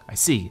 I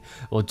see.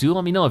 Well, do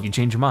let me know if you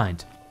change your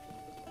mind.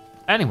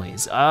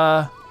 Anyways,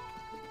 ooh,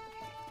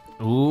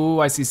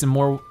 I see some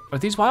more. Are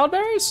these wild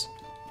berries?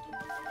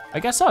 I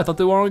guess so. I thought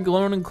they were only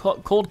growing in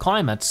cold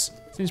climates.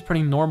 Seems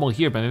pretty normal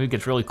here, but maybe it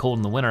gets really cold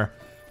in the winter.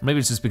 Or maybe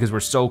it's just because we're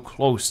so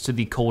close to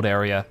the cold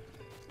area.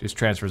 Just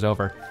transfers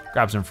over.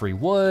 Grab some free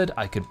wood.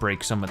 I could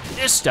break some of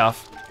this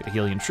stuff. Get a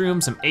Helium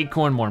shroom, some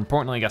acorn. More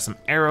importantly, I got some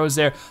arrows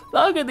there.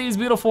 Look at these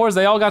beautiful fours.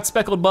 They all got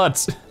speckled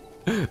butts.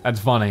 That's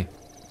funny.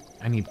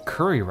 I need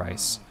curry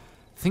rice.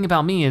 The thing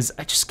about me is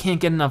I just can't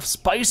get enough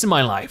spice in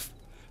my life.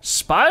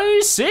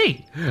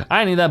 Spicy.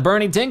 I need that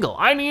burning tingle.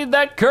 I need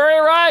that curry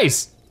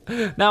rice.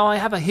 Now I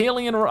have a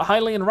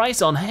Hylian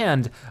rice on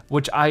hand,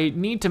 which I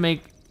need to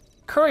make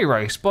curry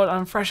rice, but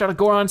I'm fresh out of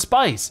Goron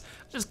spice.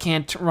 I just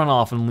can't run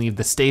off and leave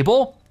the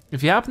stable.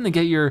 If you happen to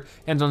get your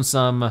hands on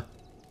some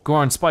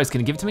Goron spice,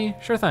 can you give it to me?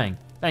 Sure thing.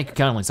 Thank you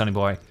kindly, Sonny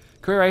boy.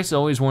 Curry rice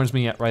always warms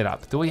me right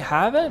up. Do we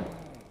have it?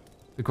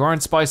 The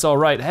Goron spice, all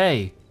right.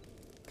 Hey,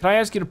 can I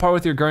ask you to part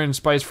with your Goron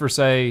spice for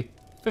say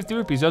 50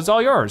 rupees? That's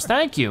all yours,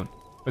 thank you.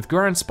 With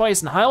Goron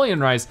spice and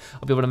Hylian rice,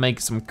 I'll be able to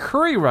make some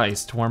curry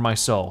rice to warm my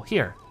soul.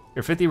 Here,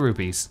 your 50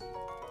 rupees.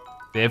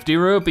 50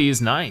 rupees,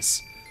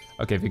 nice.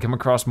 Okay, if you come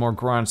across more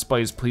Goron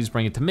spice, please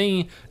bring it to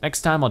me.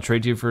 Next time I'll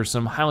trade you for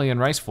some Hylian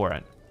rice for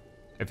it.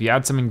 If you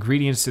add some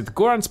ingredients to the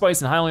Goron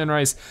spice and Hylian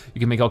rice, you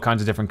can make all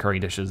kinds of different curry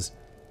dishes.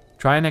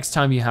 Try it next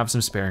time you have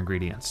some spare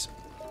ingredients.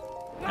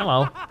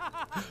 Hello.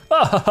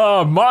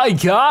 Oh, my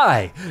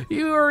guy.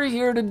 You are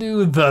here to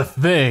do the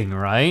thing,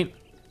 right?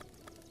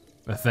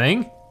 The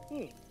thing?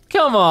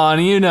 Come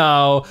on, you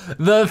know,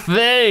 the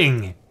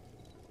thing.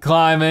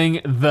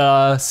 Climbing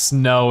the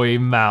snowy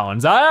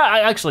mountains. I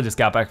actually just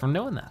got back from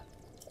doing that.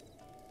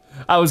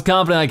 I was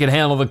confident I could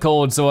handle the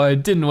cold, so I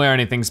didn't wear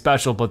anything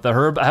special, but the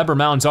Heber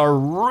Mountains are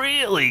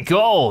really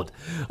cold.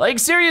 Like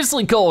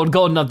seriously cold,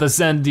 cold enough to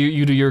send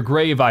you to your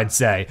grave, I'd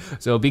say.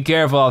 So be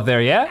careful out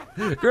there, yeah?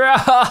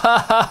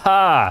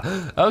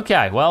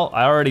 Okay, well,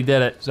 I already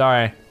did it,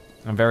 sorry.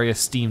 I'm very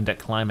esteemed at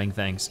climbing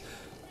things.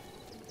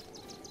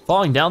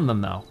 Falling down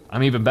them though,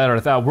 I'm even better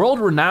at that. World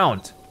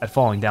renowned at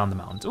falling down the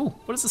mountains. Ooh,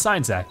 what does the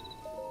sign say?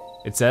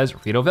 It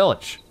says Rito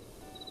Village,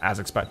 as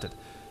expected.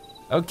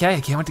 Okay,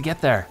 I can't wait to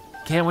get there.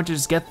 Can't wait to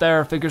just get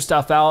there, figure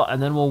stuff out,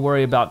 and then we'll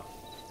worry about,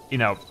 you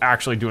know,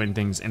 actually doing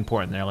things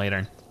important there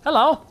later.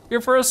 Hello,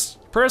 your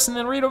first person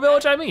in Rito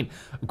Village, I mean.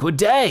 Good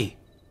day.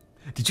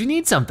 Did you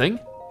need something?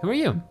 Who are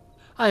you?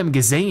 I am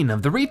Gazane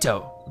of the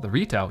Rito. The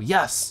Rito,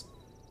 yes.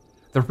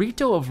 The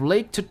Rito of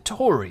Lake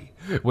Totori,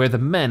 where the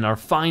men are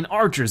fine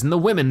archers and the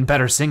women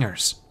better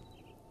singers.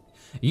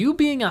 You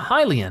being a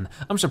Hylian,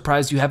 I'm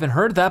surprised you haven't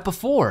heard that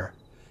before.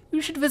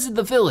 You should visit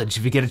the village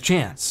if you get a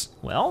chance.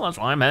 Well, that's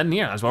why I'm heading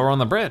here, that's why we're on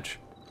the bridge.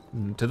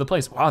 To the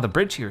place, wow, the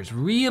bridge here is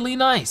really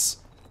nice.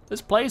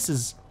 This place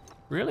is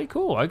really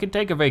cool. I could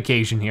take a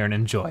vacation here and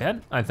enjoy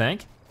it, I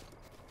think.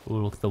 Ooh,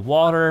 look at the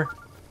water.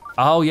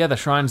 Oh yeah, the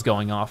shrine's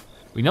going off.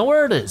 We know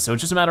where it is, so it's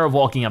just a matter of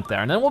walking up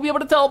there, and then we'll be able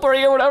to teleport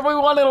here whenever we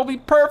want. It'll be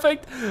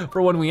perfect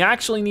for when we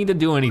actually need to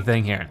do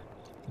anything here.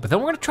 But then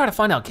we're gonna try to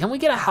find out, can we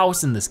get a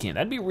house in this game?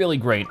 That'd be really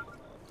great.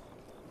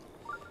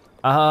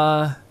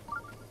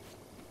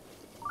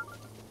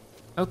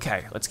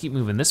 Okay, let's keep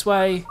moving this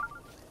way.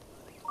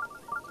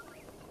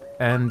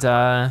 And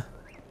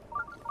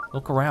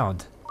look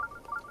around.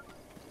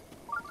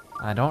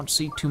 I don't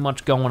see too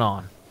much going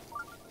on.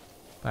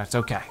 That's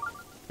okay.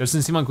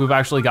 Doesn't seem like we've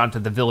actually gotten to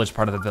the village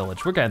part of the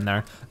village. We're getting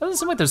there. Doesn't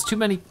seem like there's too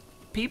many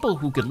people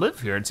who could live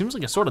here. It seems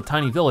like a sort of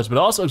tiny village, but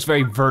it also looks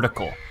very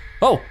vertical.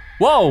 Oh,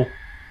 whoa.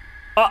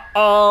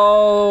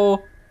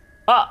 Uh-oh.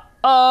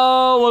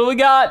 Uh-oh, what do we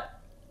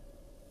got?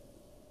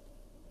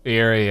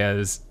 Here he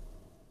is.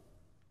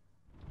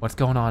 What's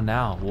going on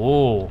now?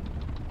 Whoa.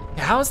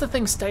 How does the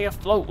thing stay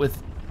afloat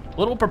with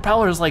little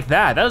propellers like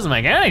that? That doesn't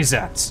make any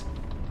sense.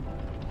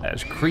 That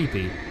is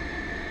creepy.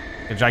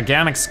 A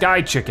gigantic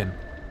sky chicken.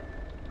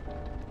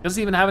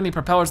 Doesn't even have any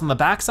propellers on the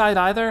backside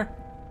either.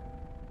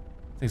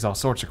 Thing's all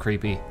sorts of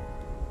creepy.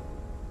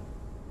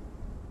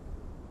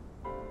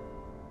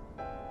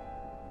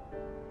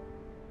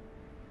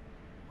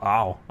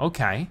 Wow,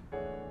 okay.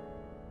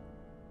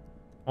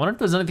 I wonder if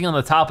there's anything on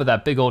the top of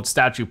that big old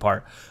statue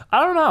part.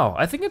 I don't know,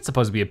 I think it's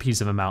supposed to be a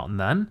piece of a mountain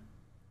then.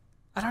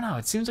 I don't know,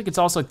 it seems like it's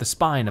also like the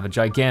spine of a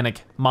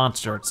gigantic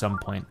monster at some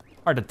point.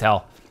 Hard to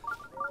tell.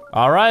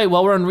 All right,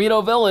 well, we're in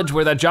Rito Village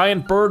where that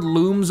giant bird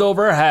looms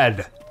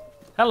overhead.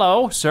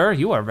 Hello, sir,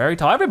 you are very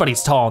tall.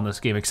 Everybody's tall in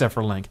this game except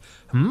for Link.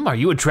 Are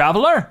you a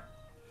traveler?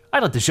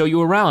 I'd like to show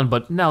you around,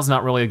 but now's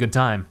not really a good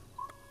time.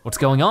 What's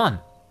going on?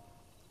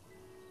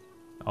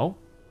 Oh,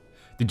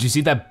 did you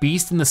see that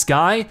beast in the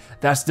sky?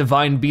 That's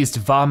divine beast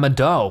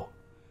Vamado.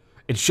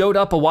 It showed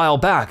up a while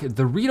back.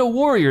 The Rito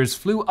warriors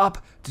flew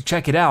up to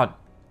check it out,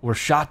 were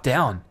shot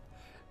down.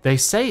 They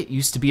say it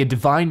used to be a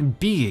divine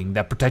being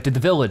that protected the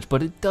village,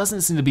 but it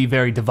doesn't seem to be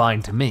very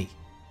divine to me.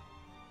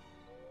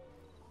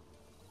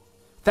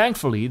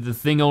 Thankfully, the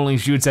thing only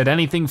shoots at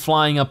anything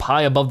flying up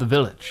high above the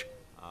village.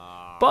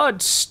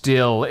 But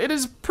still, it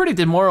is pretty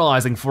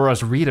demoralizing for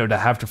us Rito to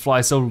have to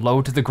fly so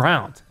low to the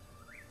ground.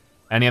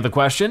 Any other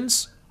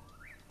questions?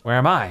 Where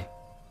am I?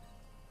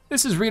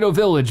 This is Rito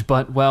Village,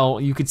 but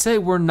well, you could say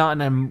we're not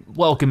in a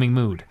welcoming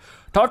mood.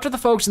 Talk to the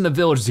folks in the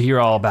village to hear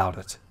all about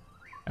it.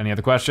 Any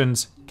other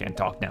questions? Can't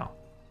talk now.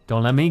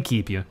 Don't let me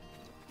keep you.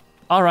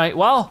 All right,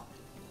 well,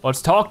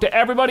 let's talk to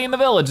everybody in the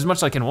village as much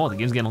as I can. Whoa, the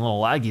game's getting a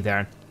little laggy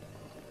there.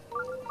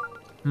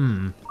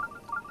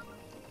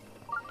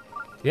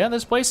 Yeah,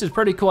 this place is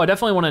pretty cool. I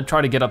definitely want to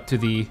try to get up to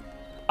the,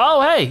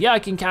 oh, hey, yeah, I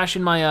can cash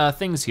in my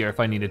things here if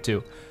I needed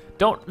to.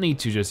 Don't need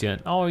to just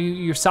yet. Oh,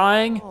 you're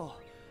sighing?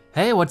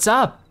 Hey, what's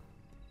up?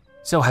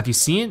 So have you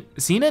seen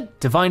it?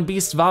 Divine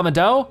Beast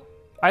Vamado?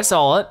 I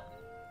saw it.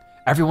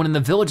 Everyone in the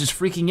village is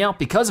freaking out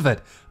because of it,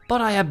 but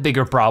I have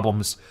bigger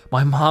problems.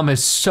 My mom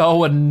is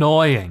so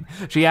annoying.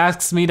 She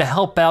asks me to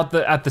help out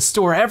at the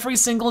store every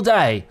single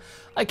day.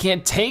 I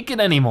can't take it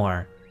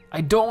anymore.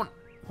 I don't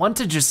want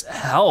to just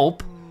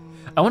help.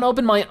 I want to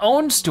open my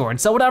own store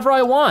and sell whatever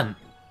I want.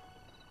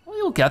 Well,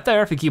 you'll get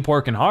there if you keep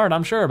working hard,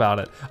 I'm sure about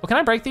it. Oh, can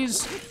I break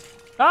these?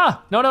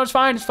 Ah, no, it's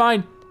fine, it's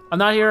fine. I'm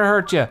not here to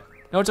hurt you.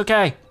 No, it's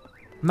okay.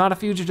 I'm not a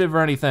fugitive or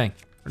anything.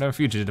 Or no,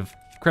 fugitive,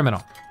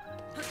 criminal.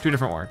 Two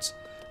different words.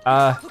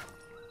 I'm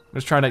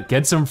just trying to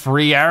get some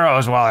free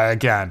arrows while I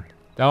can.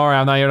 Don't worry,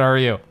 I'm not here to hurt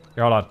you.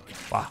 Here, hold on.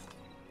 Wow.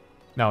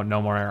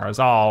 No more arrows.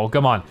 Oh,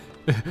 come on.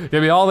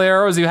 Give me all the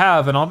arrows you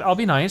have and I'll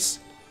be nice.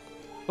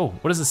 Oh,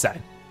 what does this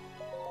say?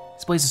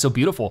 This place is so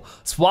beautiful.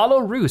 Swallow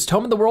Roost,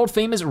 home of the world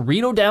famous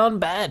Rito Down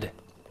Bed.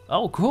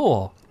 Oh,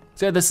 cool.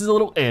 So yeah, this is a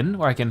little inn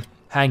where I can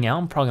hang out.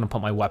 I'm probably gonna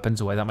put my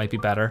weapons away. That might be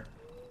better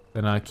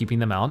than keeping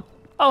them out.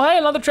 Oh, hey,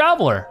 another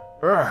traveler.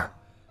 Urgh.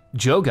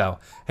 Jogo,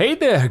 hey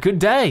there, good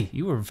day.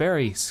 You were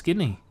very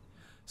skinny.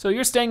 So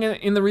you're staying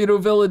in the Rito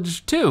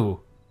Village too?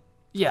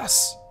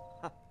 Yes.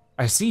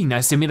 I see,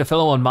 nice to meet a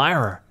fellow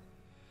admirer.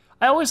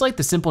 I always liked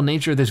the simple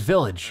nature of this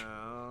village.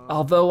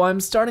 Although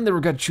I'm starting to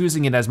regret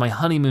choosing it as my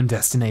honeymoon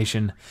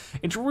destination.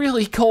 It's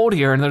really cold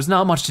here and there's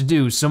not much to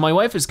do, so my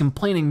wife is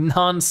complaining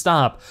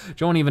non-stop.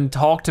 She won't even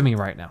talk to me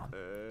right now.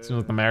 Seems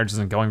like the marriage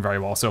isn't going very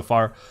well so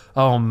far.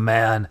 Oh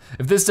man,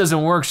 if this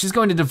doesn't work, she's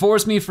going to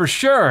divorce me for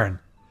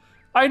sure.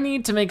 I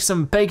need to make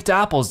some baked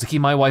apples to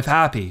keep my wife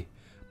happy,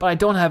 but I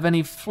don't have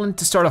any flint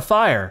to start a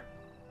fire.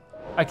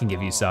 I can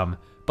give you some,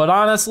 but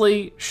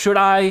honestly, should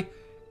I?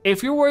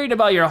 If you're worried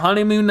about your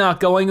honeymoon not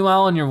going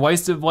well and your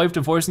wife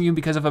divorcing you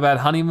because of a bad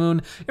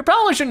honeymoon, you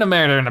probably shouldn't have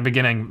married her in the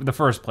beginning, the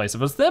first place.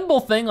 If a simple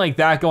thing like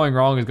that going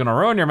wrong is gonna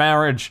ruin your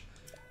marriage,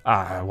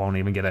 I won't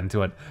even get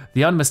into it.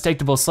 The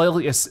unmistakable,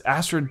 slightly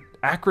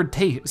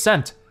acrid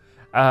scent.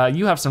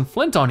 You have some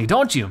flint on you,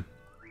 don't you?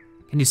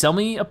 Can you sell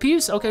me a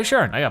piece? Okay,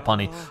 sure, I got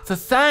plenty.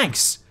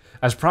 Thanks.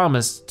 As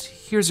promised,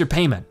 here's your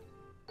payment.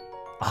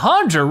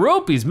 100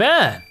 rupees,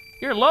 man,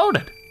 you're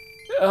loaded.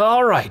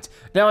 All right,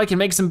 now I can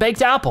make some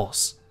baked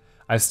apples.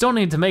 I still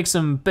need to make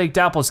some baked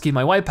apples to keep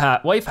my wife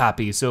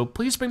happy, so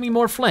please bring me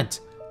more flint.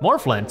 More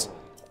flint?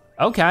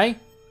 Okay.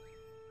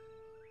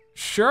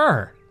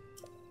 Sure.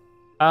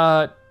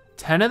 10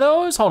 of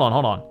those? Hold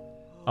on.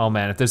 Oh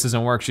man, if this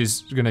doesn't work,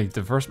 she's gonna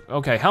divorce.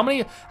 Okay, how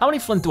many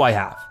flint do I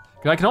have?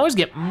 Because I can always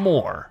get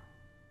more.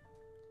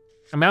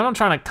 I mean, I'm not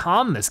trying to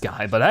con this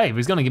guy, but hey, if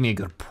he's gonna give me a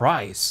good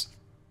price.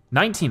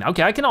 19,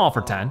 okay, I can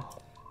offer 10.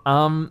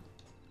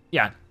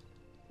 Yeah,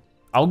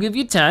 I'll give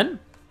you 10.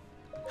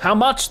 How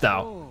much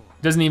though?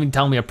 Doesn't even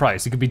tell me a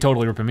price. It could be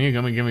totally ripping me.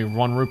 Gonna give me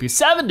 1 rupee.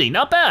 70,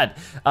 not bad.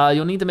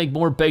 You'll need to make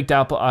more baked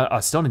apple. I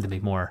still need to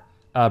make more.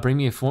 Bring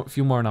me a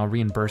few more and I'll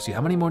reimburse you.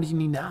 How many more do you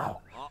need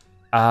now?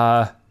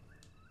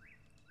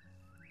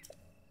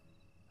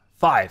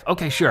 5,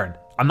 okay, sure.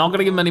 I'm not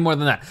gonna give him any more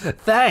than that.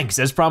 Thanks,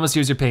 as promised,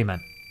 here's your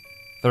payment.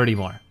 30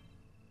 more.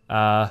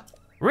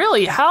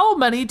 Really, how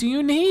many do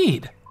you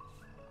need?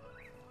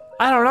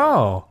 I don't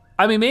know.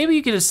 I mean, maybe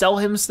you could just sell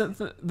him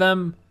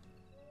them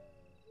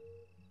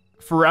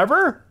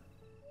forever?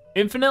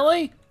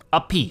 Infinitely?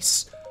 A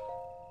piece.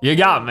 You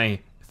got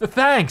me.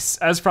 Thanks,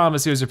 as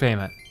promised, here's your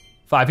payment.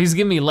 5, he's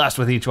giving me less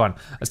with each one.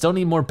 I still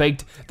need more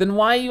baked. Then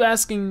why are you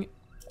asking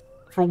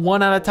for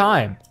 1 at a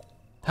time?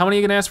 How many are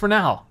you gonna ask for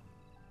now?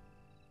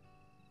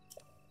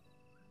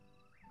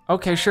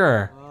 Okay,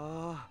 sure.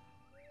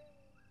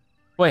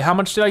 Wait, how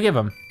much did I give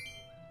him?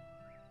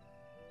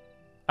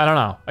 I don't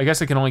know. I guess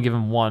I can only give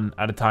him 1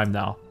 at a time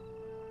now.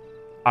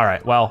 All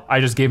right, well, I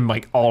just gave him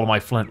like all of my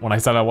flint when I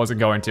said I wasn't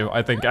going to.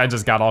 I think I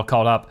just got all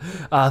caught up.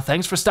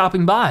 Thanks for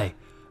stopping by.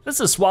 This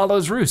is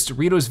Swallow's Roost,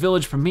 Rito's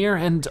Village premier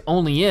and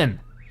only inn.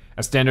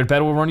 A standard bed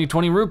will run you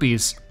 20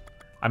 rupees.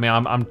 I mean,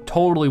 I'm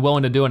totally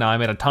willing to do it now. I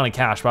made a ton of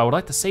cash, but I would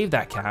like to save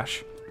that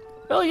cash.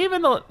 Well,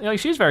 even though,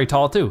 she's very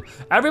tall too.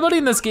 Everybody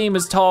in this game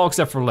is tall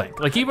except for Link.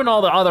 Like even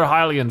all the other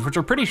Hylians, which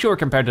are pretty short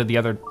compared to the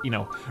other,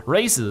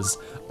 races,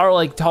 are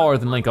like taller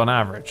than Link on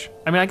average.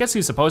 I mean, I guess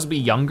he's supposed to be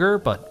younger,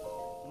 but,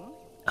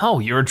 oh,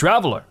 you're a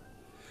traveler.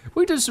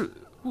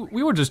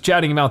 We were just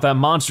chatting about that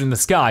monster in the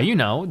sky,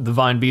 the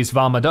vine beast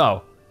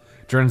Vamado.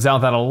 Turns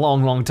out that a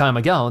long, long time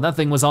ago, that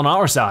thing was on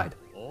our side.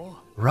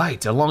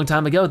 Right, a long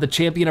time ago, the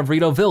champion of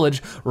Rito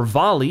Village,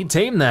 Rivali,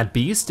 tamed that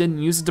beast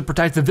and used it to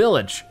protect the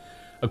village.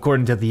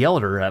 According to the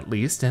elder, at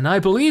least, and I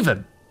believe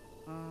him.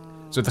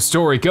 So the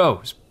story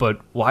goes,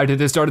 but why did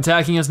they start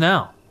attacking us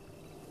now?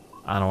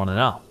 I don't wanna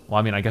know. Well,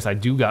 I mean, I guess I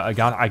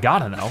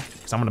gotta know,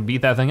 because I'm gonna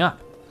beat that thing up.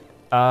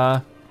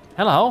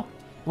 Hello,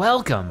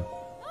 welcome.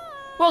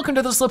 Welcome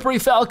to the Slippery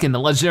Falcon,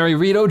 the legendary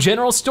Rito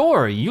General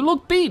Store. You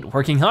look beat,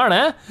 working hard,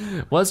 eh?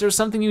 Was there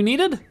something you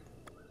needed?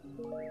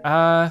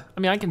 I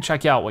mean, I can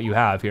check out what you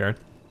have here.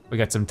 We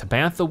got some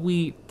Tabantha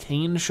wheat,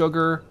 cane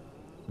sugar,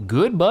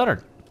 good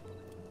butter.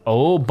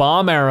 Oh,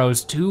 bomb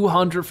arrows,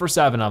 200 for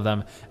 7 of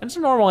them. And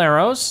some normal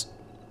arrows.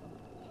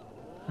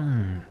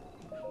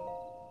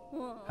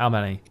 How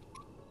many?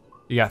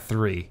 You got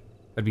 3,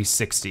 that'd be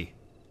 60.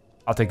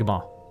 I'll take them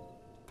all.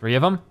 3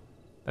 of them?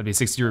 That'd be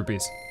 60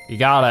 rupees. You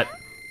got it.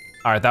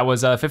 All right, that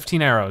was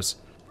 15 arrows.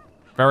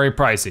 Very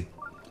pricey.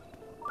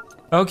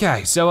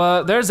 Okay,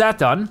 so there's that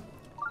done.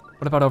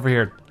 What about over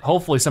here?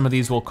 Hopefully some of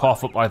these will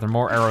cough up either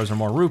more arrows or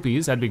more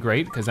rupees. That'd be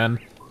great, because then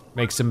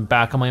makes them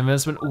back on my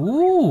investment.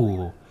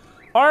 Ooh.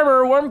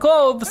 Armor, warm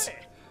clothes.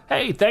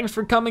 Hey, thanks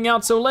for coming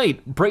out so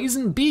late.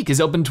 Brazen Beak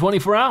is open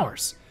 24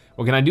 hours.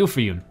 What can I do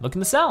for you? Looking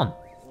to sell?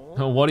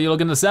 What are you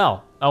looking to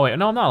sell? Oh wait,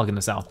 no, I'm not looking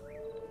to sell.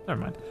 Never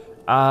mind.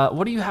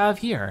 What do you have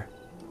here?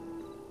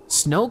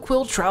 Snow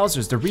quill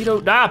trousers, the Rito,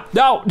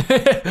 no!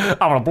 I'm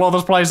gonna blow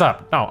this place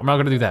up. No, I'm not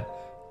gonna do that.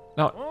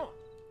 No,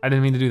 I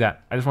didn't mean to do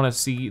that. I just wanna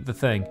see the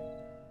thing.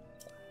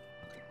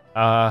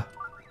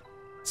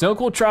 Snow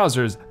quill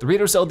trousers. The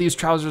Rito sell these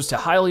trousers to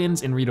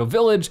Hylians in Rito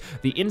Village.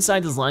 The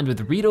inside is lined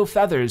with Rito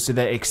feathers so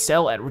they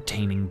excel at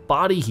retaining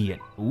body heat.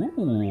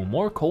 Ooh,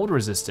 more cold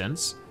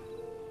resistance.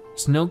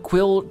 Snow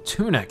quill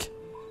tunic.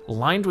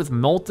 lined with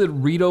melted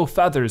Rito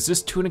feathers.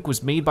 This tunic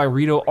was made by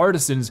Rito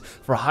artisans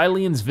for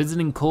Hylians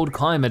visiting cold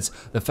climates.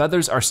 The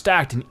feathers are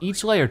stacked in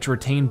each layer to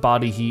retain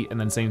body heat, and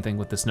then same thing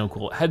with the snow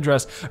cool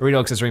headdress, a Rito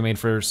accessory made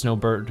for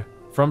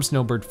from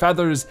snowbird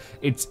feathers.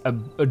 It's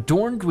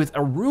adorned with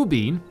a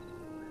ruby,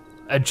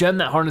 a gem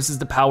that harnesses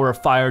the power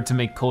of fire to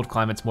make cold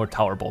climates more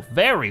tolerable.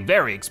 Very,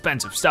 very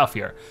expensive stuff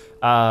here.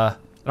 I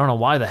don't know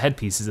why the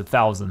headpiece is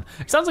 1,000.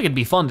 It sounds like it'd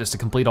be fun just to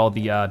complete all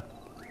the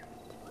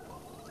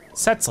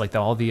sets like that,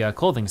 all the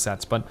clothing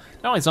sets, but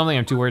not only something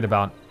I'm too worried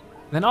about.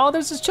 And then, oh,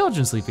 there's his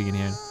children sleeping in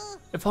here.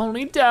 If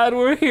only Dad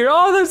were here.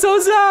 Oh, they're so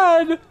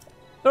sad.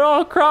 They're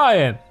all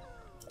crying.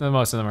 And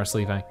most of them are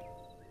sleeping.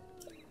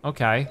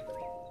 Okay.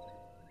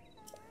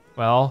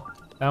 Well,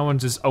 that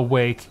one's just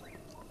awake.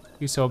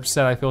 He's so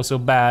upset, I feel so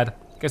bad.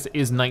 Guess it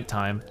is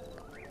nighttime.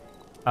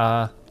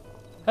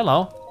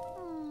 Hello.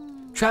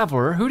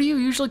 Traveler, who do you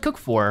usually cook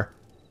for?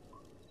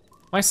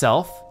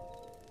 Myself.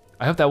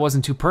 I hope that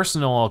wasn't too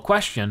personal a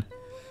question.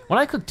 When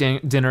I cook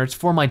dinner, it's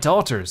for my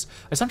daughters.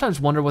 I sometimes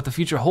wonder what the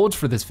future holds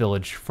for this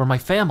village, for my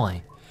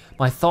family.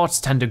 My thoughts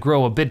tend to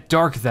grow a bit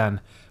dark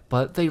then,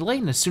 but they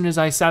lighten as soon as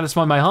I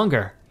satisfy my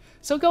hunger.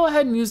 So go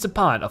ahead and use the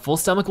pot. A full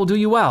stomach will do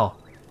you well.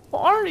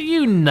 Well, aren't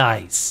you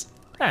nice?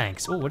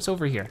 Thanks. Oh, what's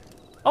over here?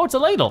 Oh, it's a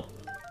ladle.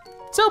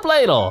 Soup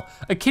ladle,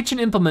 a kitchen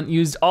implement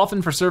used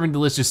often for serving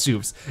delicious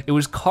soups. It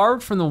was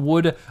carved from the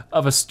wood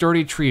of a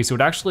sturdy tree, so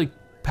it actually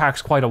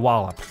packs quite a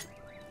wallop.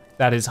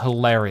 That is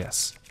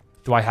hilarious.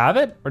 Do I have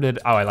it, or oh,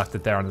 I left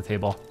it there on the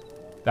table.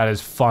 That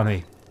is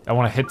funny. I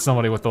wanna hit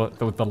somebody with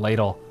the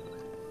ladle.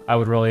 I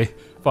would really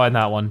find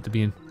that one to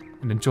be an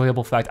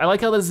enjoyable fact. I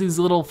like how there's these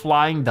little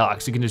flying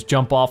ducks. You can just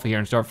jump off of here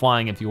and start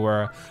flying if you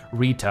were a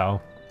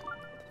Rito.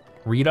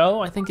 Rito,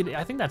 I think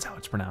that's how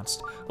it's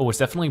pronounced. Oh, let's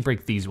definitely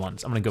break these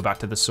ones. I'm gonna go back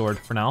to the sword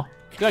for now.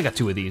 I got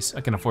 2 of these,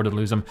 I can afford to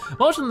lose them.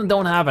 Most of them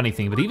don't have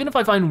anything, but even if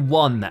I find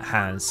one that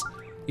has,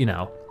 you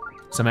know,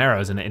 some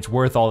arrows in it, it's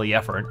worth all the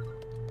effort.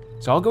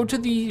 So I'll go to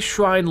the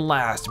shrine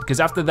last,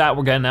 because after that,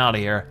 we're getting out of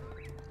here.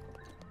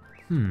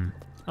 Oh,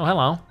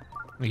 hello.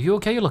 Are you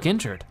okay? You look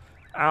injured.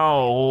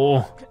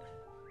 Ow.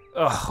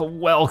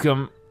 Ugh,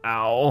 welcome.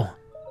 Ow.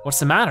 What's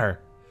the matter?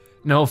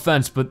 No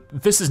offense,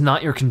 but this is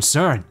not your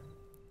concern.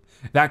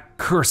 That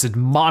cursed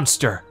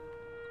monster.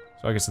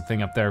 So I guess the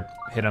thing up there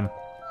hit him.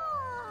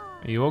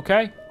 Are you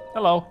okay?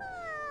 Hello.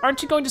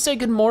 Aren't you going to say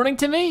good morning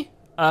to me?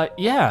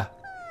 Yeah.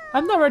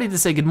 I'm not ready to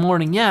say good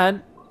morning yet.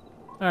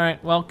 All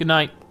right, well, good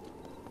night.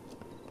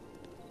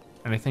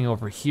 Anything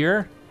over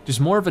here? Just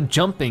more of a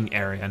jumping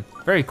area.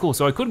 Very cool,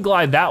 so I could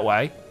glide that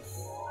way.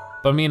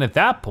 But I mean, at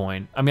that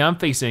point, I mean, I'm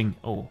facing,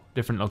 oh,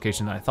 different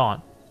location than I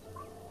thought.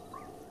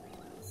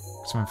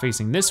 So I'm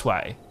facing this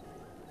way.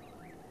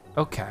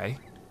 Okay.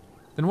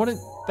 Then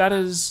that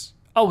is,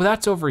 oh,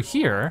 that's over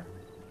here.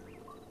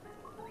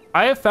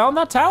 I have found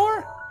that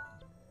tower?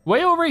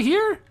 Way over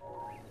here?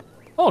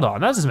 Hold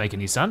on, that doesn't make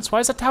any sense. Why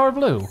is that tower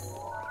blue?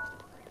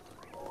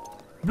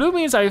 Blue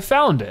means I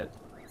found it.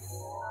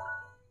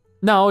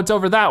 No, it's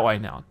over that way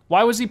now.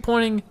 Why was he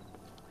pointing?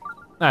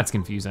 That's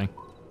confusing.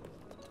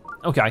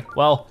 Okay,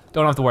 well,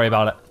 don't have to worry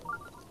about it.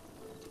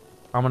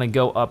 I'm gonna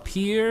go up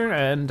here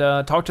and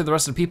talk to the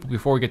rest of the people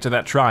before we get to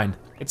that shrine.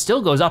 It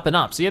still goes up and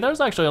up. So yeah,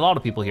 there's actually a lot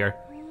of people here.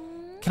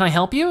 Can I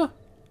help you?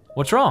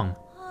 What's wrong?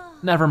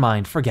 Never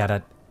mind, forget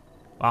it.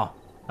 Wow,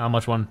 not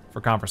much one for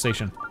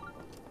conversation.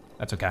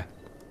 That's okay.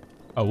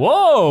 Oh,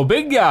 whoa,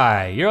 big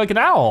guy, you're like an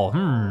owl.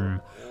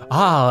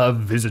 Ah, a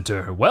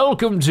visitor,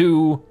 welcome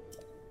to...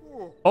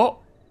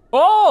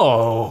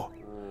 Oh,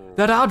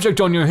 that object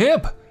on your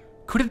hip.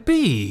 Could it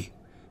be?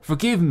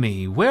 Forgive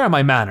me, where are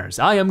my manners?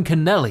 I am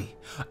Kennelly,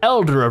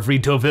 elder of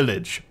Rito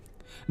Village.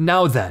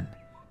 Now then,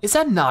 is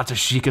that not a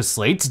Sheikah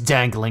slate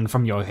dangling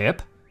from your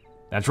hip?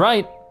 That's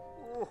right.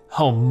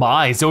 Oh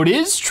my, so it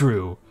is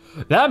true.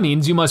 That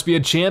means you must be a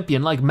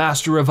champion like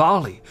Master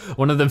Rivali,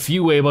 one of the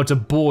few able to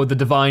board the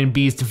divine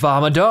beast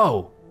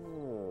Vamado.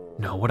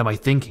 No, what am I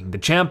thinking? The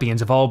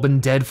champions have all been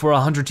dead for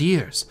 100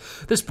 years.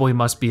 This boy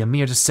must be a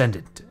mere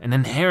descendant, an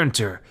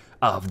inheritor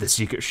of the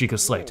Sheikah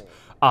slate.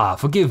 Ah,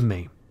 forgive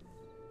me.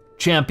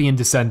 Champion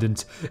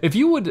descendant, if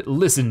you would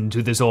listen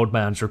to this old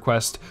man's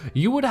request,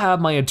 you would have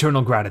my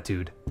eternal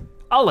gratitude.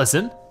 I'll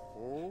listen.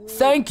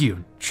 Thank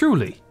you,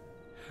 truly.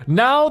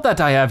 Now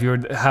that I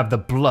have the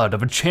blood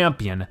of a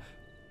champion,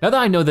 now that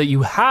I know that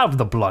you have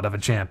the blood of a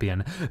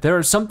champion, there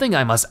is something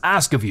I must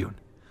ask of you.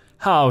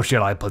 How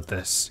shall I put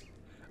this?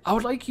 I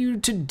would like you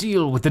to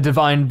deal with the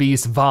divine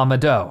beast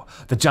Vamado,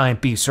 the giant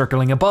beast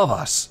circling above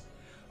us.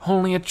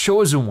 Only a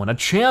chosen one, a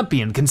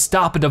champion, can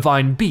stop a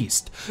divine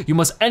beast. You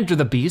must enter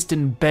the beast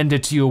and bend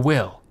it to your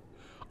will.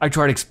 I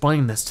tried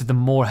explaining this to the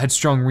more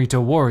headstrong Rito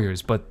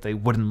warriors, but they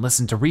wouldn't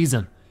listen to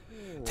reason.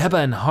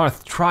 Teba and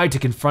Hearth tried to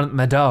confront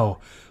Meadow,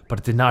 but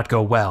it did not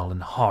go well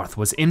and Hearth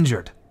was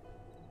injured.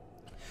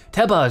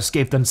 Teba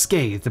escaped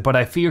unscathed, but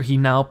I fear he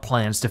now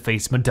plans to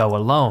face Meadow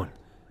alone.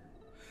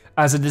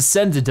 As a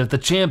descendant of the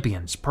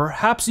champions,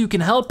 perhaps you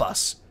can help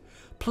us.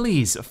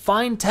 Please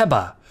find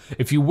Teba.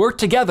 If you work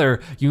together,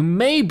 you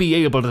may be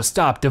able to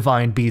stop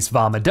divine beast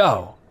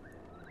Vamado.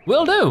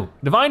 Will do.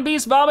 Divine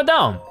Beast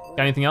Vomodome. Got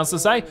anything else to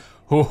say?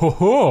 Ho ho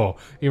ho.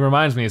 He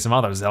reminds me of some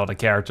other Zelda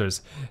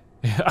characters.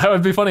 It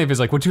would be funny if he's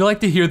like, would you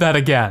like to hear that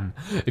again?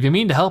 If you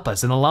mean to help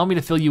us, then allow me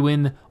to fill you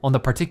in on the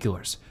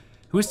particulars.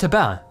 Who's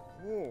Teba?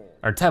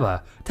 Or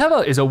Teba?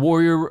 Teba is a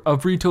warrior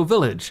of Rito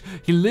Village.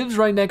 He lives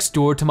right next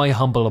door to my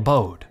humble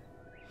abode.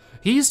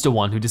 He's the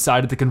one who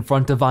decided to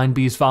confront Divine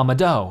Beast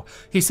Vomodome.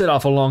 He set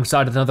off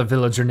alongside another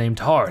villager named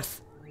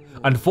Hearth.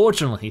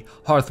 Unfortunately,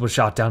 Hearth was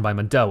shot down by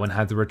Mado and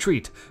had to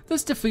retreat.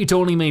 This defeat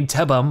only made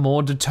Teba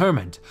more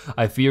determined.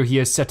 I fear he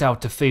has set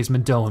out to face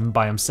Mado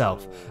by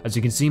himself. As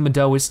you can see,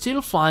 Mado is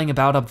still flying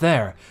about up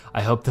there.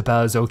 I hope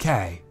Teba is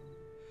okay.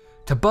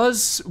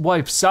 Teba's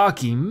wife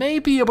Saki may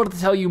be able to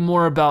tell you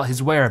more about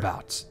his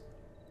whereabouts.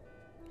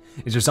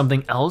 Is there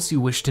something else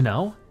you wish to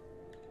know?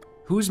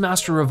 Who's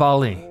Master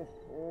Rivali?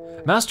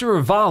 Master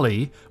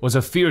Rivali was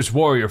a fierce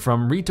warrior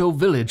from Rito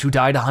Village who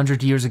died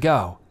 100 years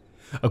ago.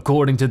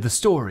 According to the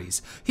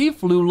stories, he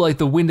flew like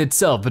the wind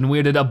itself and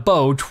wielded a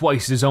bow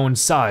twice his own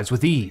size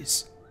with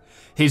ease.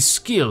 His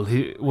skill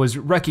was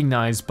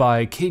recognized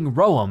by King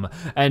Roam,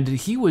 and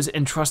he was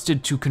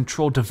entrusted to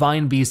control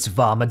Divine Beast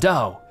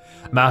Vomodome.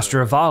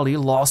 Master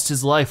Rivali lost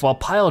his life while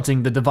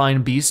piloting the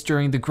Divine Beast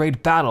during the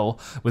great battle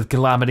with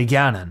Calamity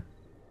Ganon.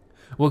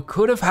 What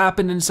could have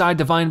happened inside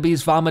Divine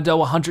Beast Vomodome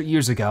 100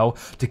 years ago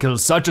to kill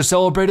such a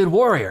celebrated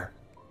warrior?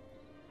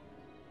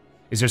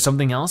 Is there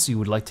something else you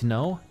would like to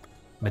know?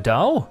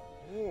 Mado?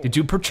 Did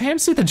you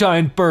perchance see the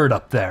giant bird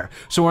up there,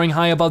 soaring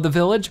high above the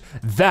village?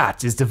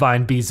 That is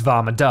Divine Beast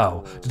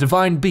Vomodome. The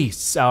Divine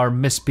Beasts, our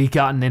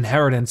misbegotten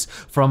inheritance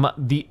from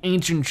the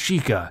ancient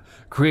Sheikah,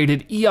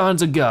 created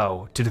eons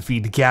ago to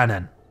defeat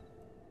Ganon.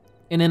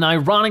 In an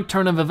ironic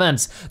turn of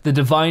events, the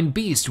Divine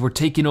Beasts were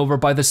taken over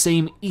by the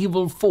same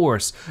evil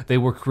force they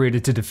were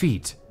created to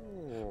defeat.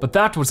 But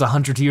that was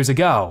 100 years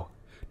ago.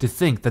 To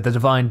think that the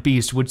Divine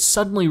Beast would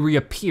suddenly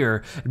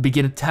reappear and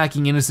begin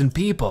attacking innocent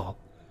people.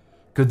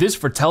 Could this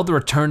foretell the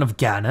return of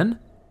Ganon?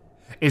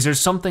 Is there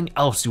something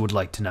else you would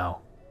like to know?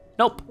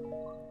 Nope.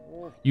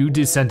 You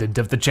descendant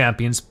of the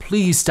champions,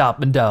 please stop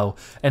Mado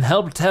and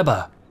help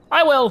Teba.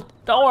 I will,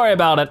 don't worry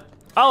about it.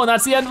 Oh, and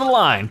that's the end of the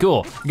line,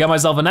 cool. Got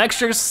myself an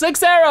extra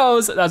 6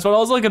 arrows, that's what I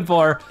was looking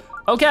for.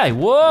 Okay,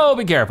 whoa,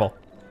 be careful.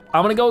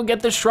 I'm gonna go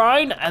get this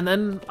shrine and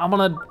then I'm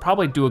gonna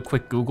probably do a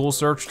quick Google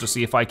search to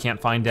see if I can't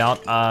find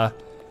out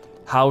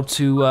how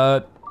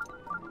to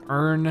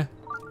earn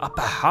up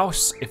a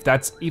house, if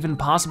that's even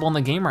possible in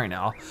the game right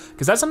now.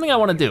 Because that's something I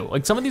wanna do.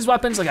 Like some of these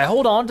weapons, like I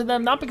hold on to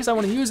them, not because I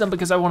wanna use them,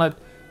 because I wanna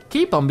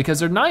keep them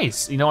because they're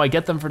nice. You know, I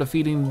get them for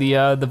defeating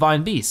the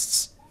divine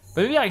beasts.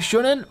 But maybe I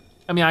shouldn't.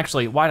 I mean,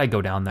 actually, why'd I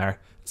go down there?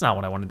 It's not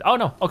what I wanted to, oh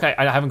no, okay,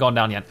 I haven't gone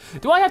down yet.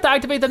 Do I have to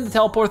activate them to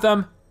teleport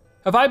them?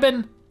 Have I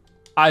been?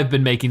 I've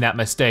been making that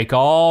mistake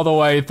all the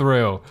way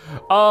through.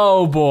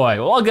 Oh boy,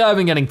 well I've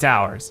been getting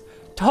towers.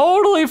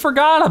 Totally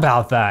forgot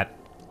about that.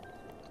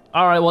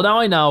 All right, well now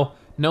I know,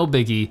 no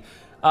biggie.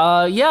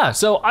 Yeah,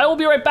 so I will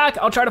be right back.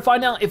 I'll try to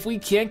find out if we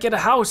can't get a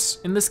house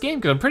in this game,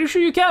 because I'm pretty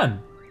sure you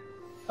can.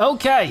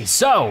 Okay,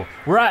 so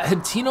we're at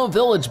Rito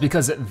Village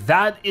because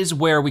that is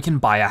where we can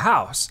buy a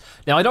house.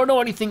 Now I don't know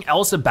anything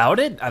else about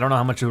it. I don't know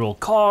how much it'll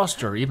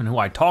cost or even who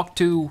I talked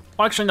to.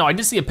 Well, actually no, I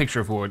did see a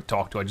picture of who I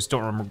talked to. I just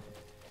don't remember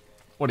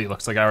what he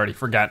looks like, I already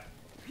forget.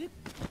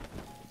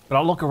 But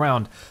I'll look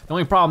around. The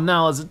only problem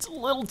now is it's a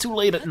little too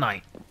late at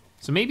night.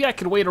 So maybe I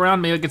could wait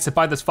around, maybe I could sit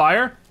by this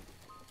fire?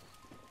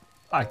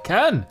 I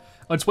can.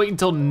 Let's wait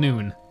until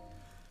noon.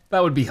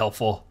 That would be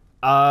helpful.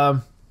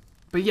 But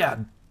yeah,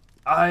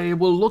 I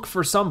will look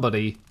for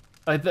somebody.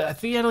 I think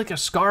he had like a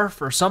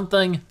scarf or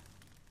something.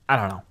 I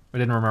don't know, I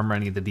didn't remember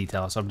any of the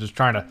details, so I'm just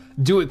trying to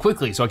do it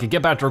quickly so I could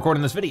get back to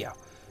recording this video.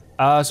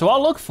 So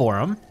I'll look for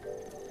him.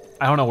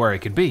 I don't know where he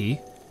could be,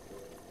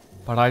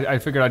 but I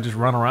figured I'd just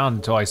run around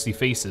until I see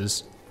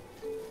faces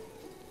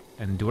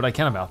and do what I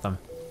can about them.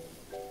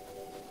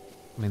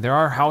 I mean, there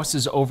are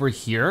houses over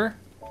here.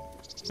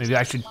 Maybe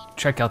I should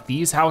check out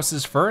these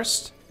houses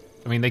first.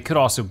 I mean, they could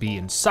also be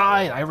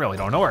inside. I really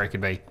don't know where it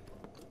could be.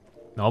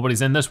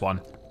 Nobody's in this one.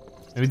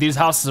 Maybe these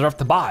houses are up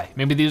to buy.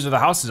 Maybe these are the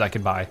houses I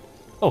could buy.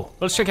 Oh,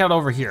 let's check out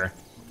over here.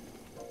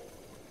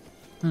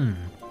 I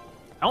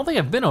don't think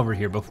I've been over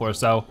here before,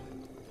 so.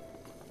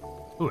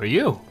 Who are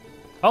you?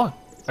 Oh,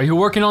 are you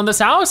working on this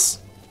house?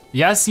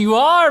 Yes, you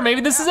are,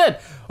 maybe this is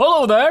it.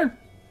 Hello there.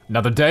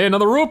 Another day,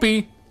 another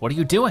rupee. What are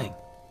you doing?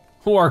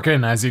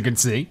 Working, as you can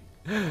see.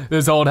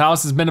 This old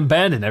house has been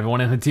abandoned.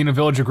 Everyone in Rito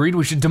Village agreed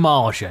we should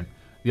demolish it.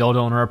 The old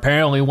owner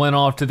apparently went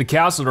off to the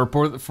castle to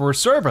report for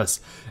service.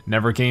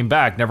 Never came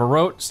back, never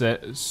wrote,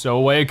 so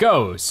away it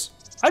goes.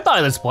 I'd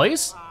buy this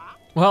place.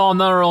 Well, I'm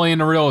not really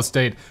into real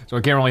estate, so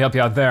I can't really help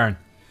you out there.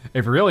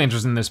 If you're really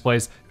interested in this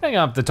place, I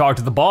have to talk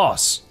to the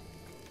boss.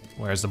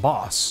 Where's the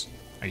boss?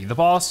 Are you the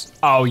boss?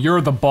 Oh,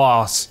 you're the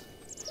boss.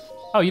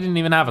 Oh, you didn't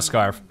even have a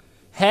scarf.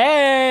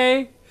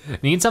 Hey,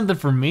 need something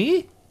from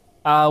me?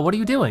 What are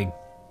you doing?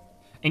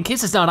 In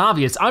case it's not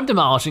obvious, I'm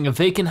demolishing a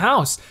vacant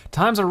house.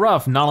 Times are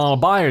rough, not a lot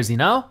of buyers, you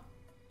know?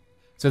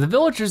 So the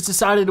villagers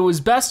decided it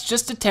was best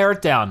just to tear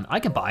it down.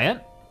 I can buy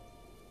it.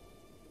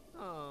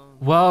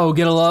 Whoa,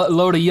 get a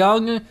load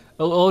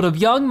of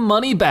young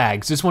money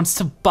bags. Just wants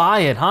to buy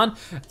it, huh?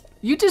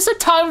 You just said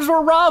times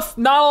were rough,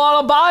 not a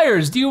lot of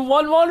buyers. Do you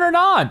want one or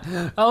not?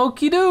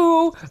 Okie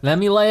doo. Let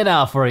me lay it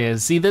out for you.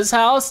 See this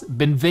house?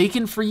 Been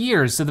vacant for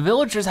years, so the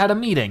villagers had a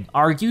meeting,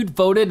 argued,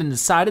 voted, and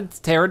decided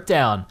to tear it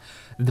down.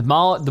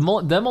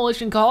 The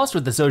demolition cost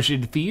with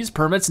associated fees,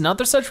 permits, and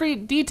other such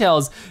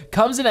details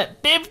comes in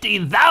at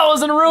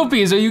 50,000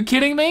 rupees. Are you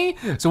kidding me?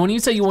 So when you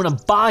say you wanna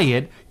buy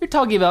it, you're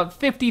talking about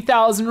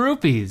 50,000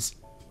 rupees.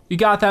 You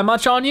got that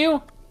much on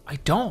you? I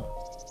don't.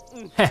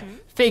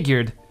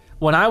 Figured.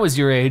 When I was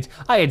your age,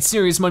 I had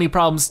serious money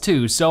problems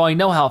too, so I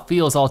know how it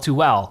feels all too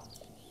well.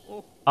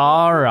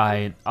 All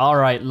right,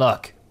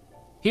 look.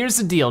 Here's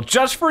the deal,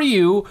 just for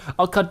you,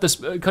 I'll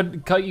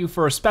cut you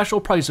for a special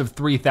price of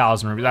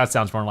 3,000 rupees. That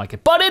sounds more like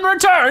it. But in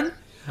return,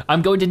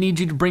 I'm going to need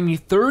you to bring me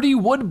 30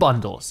 wood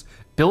bundles,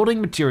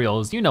 building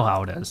materials, you know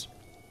how it is.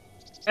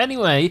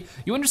 Anyway,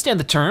 you understand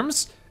the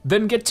terms?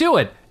 Then get to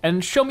it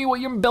and show me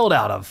what you're built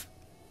out of.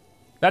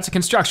 That's a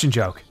construction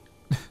joke.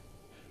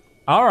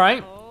 All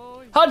right.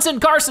 Hudson,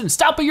 Carson,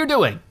 stop what you're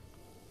doing.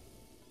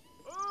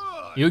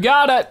 You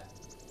got it.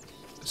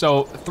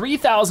 So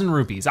 3,000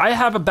 rupees. I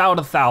have about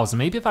 1,000,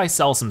 maybe if I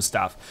sell some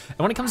stuff. And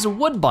when it comes to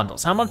wood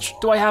bundles, how much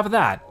do I have of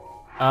that?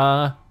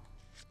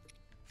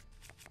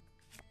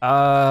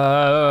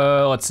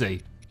 Let's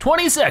see.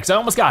 26, I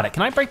almost got it.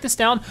 Can I break this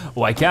down?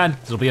 Oh, I can.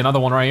 There'll be another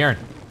one right here.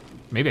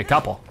 Maybe a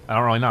couple, I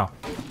don't really know.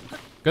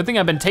 Good thing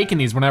I've been taking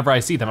these whenever I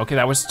see them. Okay,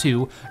 that was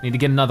 2. I need to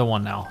get another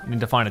one now. I need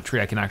to find a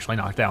tree I can actually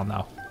knock down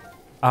though.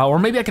 Or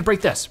maybe I could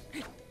break this.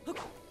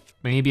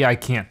 Maybe I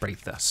can't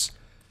break this.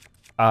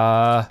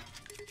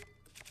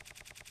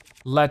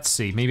 Let's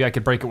see, maybe I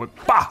could break it with,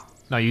 bah!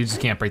 No, you just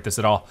can't break this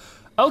at all.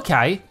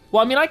 Okay,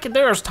 well, I mean,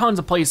 there's tons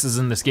of places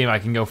in this game I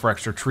can go for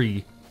extra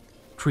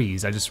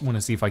trees. I just wanna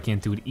see if I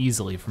can't do it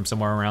easily from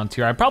somewhere around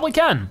here. I probably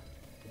can.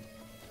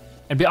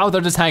 And oh,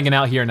 they're just hanging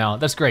out here now.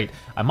 That's great.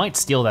 I might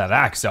steal that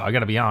axe though, I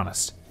gotta be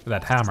honest, for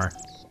that hammer.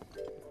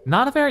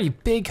 Not a very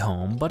big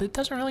home, but it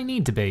doesn't really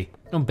need to be.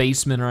 No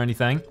basement or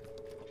anything.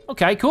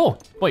 Okay,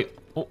 cool. Wait,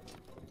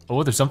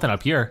 oh, there's something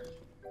up here.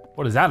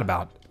 What is that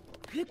about?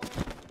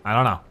 I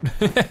don't know.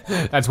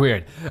 That's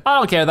weird. I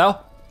don't care though,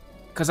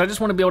 because I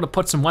just want to be able to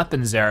put some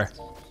weapons there.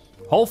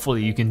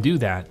 Hopefully you can do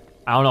that.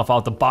 I don't know if I'll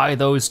have to buy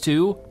those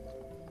too.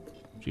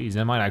 Geez,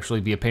 that might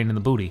actually be a pain in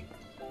the booty.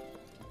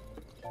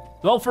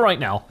 Well, for right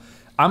now,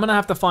 I'm gonna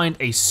have to find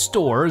a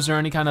store. Is there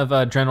any kind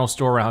of general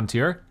store around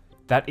here?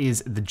 That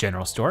is the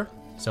general store.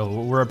 So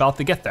we're about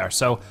to get there,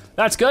 so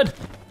that's good.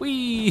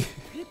 Whee!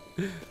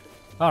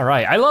 All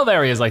right, I love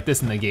areas like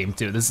this in the game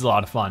too. This is a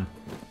lot of fun.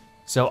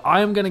 So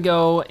I'm gonna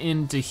go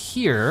into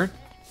here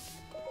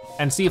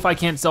and see if I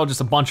can't sell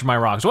just a bunch of my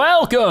rocks.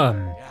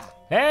 Welcome!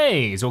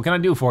 Hey, so what can I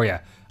do for you?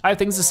 I have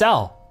things to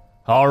sell.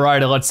 All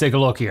right, let's take a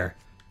look here.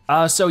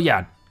 So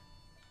yeah,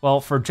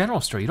 well, for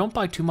general store, you don't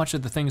buy too much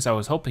of the things I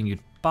was hoping you'd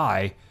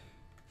buy.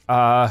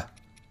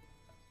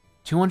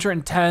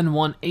 210,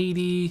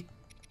 180.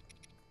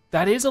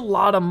 That is a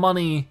lot of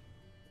money.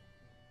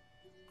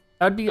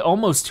 That'd be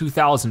almost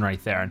 2,000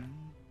 right there.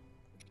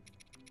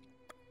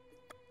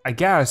 I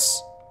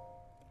guess.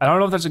 I don't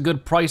know if that's a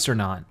good price or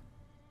not.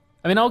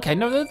 I mean, okay,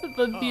 no,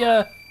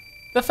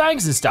 the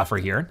fangs and stuff are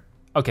here.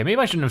 Okay, maybe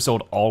I shouldn't have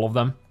sold all of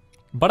them,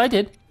 but I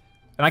did.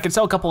 And I could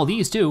sell a couple of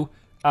these too.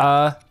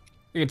 I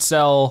could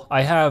sell,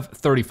 I have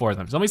 34 of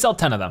them, so let me sell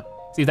 10 of them.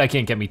 See if that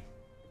can't get me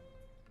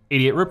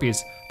 88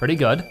 rupees, pretty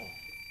good.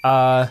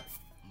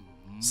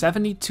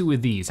 72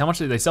 of these. How much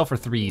did they sell for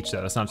 3 each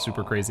though? That's not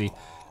super crazy.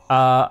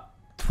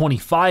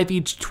 25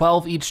 each,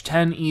 12 each,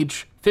 10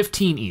 each,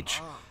 15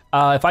 each.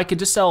 If I could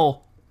just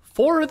sell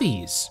 4 of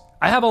these,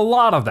 I have a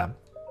lot of them.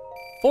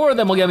 4 of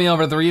them will get me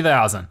over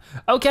 3,000.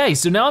 Okay,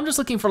 so now I'm just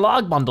looking for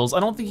log bundles. I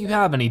don't think you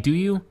have any, do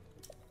you?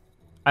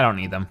 I don't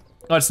need them.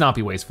 Let's not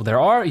be wasteful.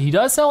 He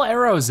does sell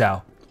arrows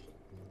though.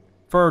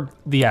 For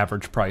the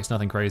average price,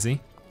 nothing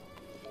crazy.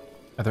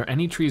 Are there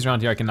any trees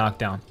around here I can knock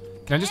down?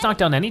 Can I just knock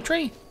down any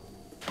tree?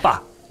 Bah,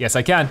 yes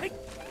I can.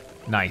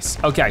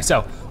 Nice, okay,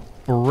 so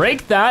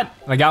break that.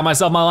 I got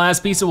myself my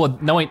last piece of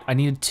wood. No wait, I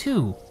needed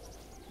 2.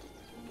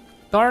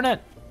 Darn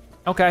it.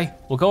 Okay,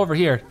 we'll go over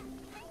here.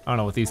 I don't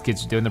know what these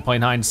kids are doing, they're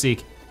playing hide and seek.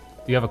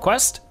 Do you have a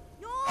quest?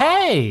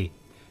 Hey!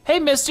 Hey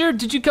mister,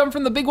 did you come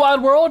from the big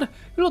wide world?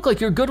 You look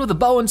like you're good with a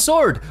bow and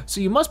sword, so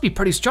you must be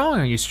pretty strong.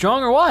 Are you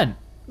strong or what?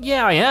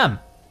 Yeah, I am.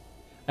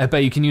 I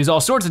bet you can use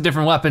all sorts of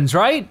different weapons,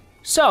 right?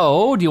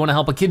 So, do you wanna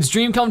help a kid's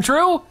dream come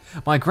true?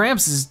 My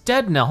Gramps is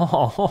dead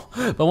now,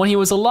 but when he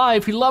was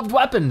alive, he loved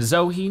weapons,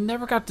 so he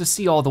never got to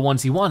see all the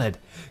ones he wanted.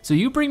 So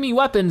you bring me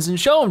weapons and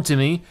show them to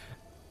me,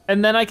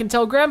 and then I can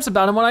tell Gramps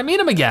about him when I meet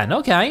him again,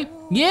 okay.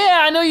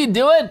 Yeah, I know you'd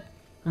do it.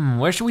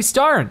 Where should we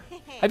start?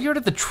 Have you heard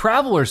of the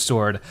Traveler's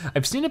Sword?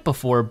 I've seen it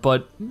before,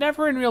 but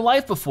never in real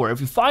life before.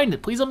 If you find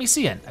it, please let me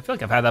see it. I feel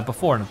like I've had that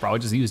before and I've probably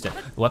just used it.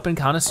 The Weapon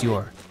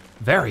Connoisseur.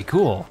 Very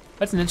cool.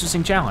 That's an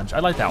interesting challenge. I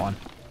like that one.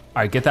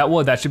 All right, get that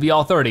wood. That should be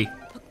all 30.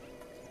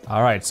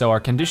 All right, so our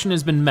condition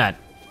has been met.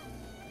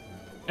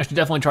 I should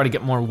definitely try to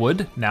get more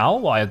wood now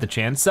while I have the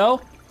chance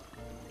though.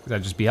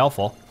 That'd just be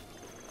helpful.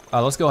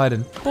 Let's go ahead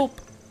and boop.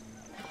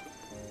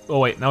 Oh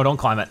wait, no, don't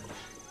climb it.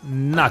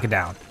 Knock it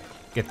down.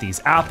 Get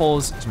these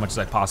apples as much as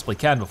I possibly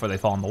can before they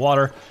fall in the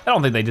water. I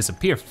don't think they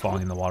disappear from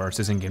falling in the water, it's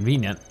just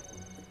inconvenient.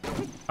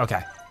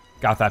 Okay,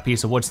 got that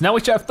piece of wood. So now we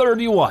should have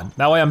 31.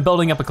 That way I'm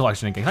building up a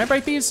collection again. Can I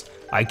break these?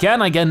 I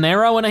can, I get an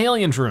arrow and a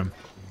Helion's room.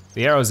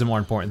 The arrow is the more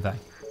important thing.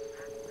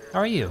 How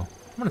are you?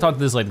 I'm gonna talk to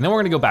this lady, then we're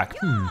gonna go back.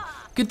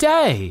 Good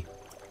day.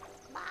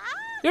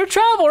 You're a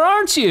traveler,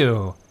 aren't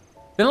you?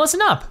 Then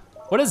listen up,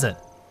 what is it?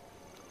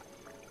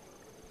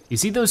 You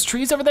see those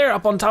trees over there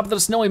up on top of the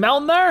snowy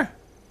mountain there?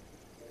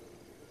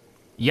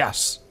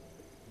 Yes.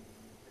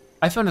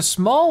 I found a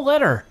small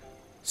letter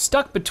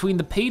stuck between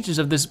the pages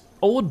of this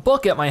old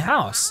book at my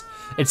house.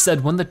 It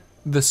said when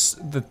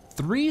the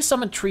three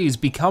summit trees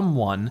become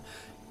one,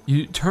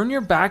 you turn your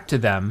back to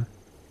them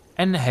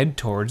and head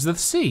towards the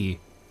sea.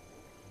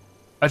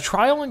 A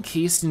trial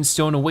encased in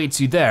stone awaits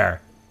you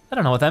there. I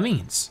don't know what that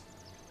means.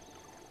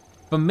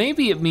 But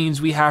maybe it means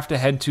we have to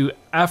head to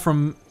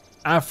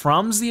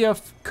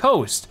Aframsia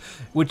coast,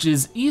 which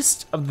is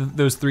east of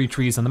those three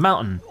trees on the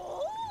mountain.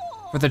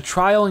 For the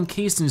trial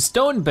encased in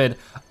stone bit,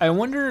 I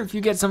wonder if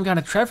you get some kind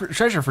of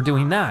treasure for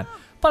doing that.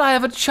 But I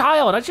have a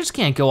child, I just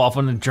can't go off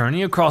on a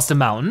journey across the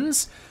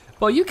mountains.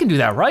 Well, you can do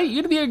that, right?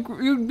 You'd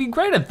be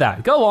great at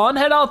that. Go on,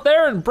 head out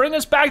there and bring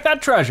us back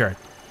that treasure.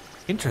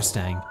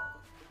 Interesting.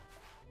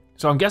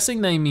 So I'm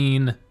guessing they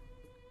mean,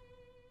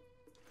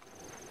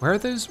 where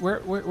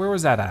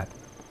was that at?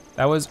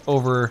 That was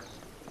over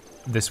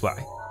this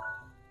way.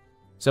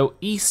 So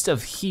east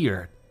of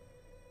here.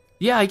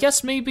 Yeah, I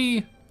guess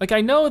maybe, like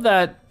I know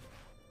that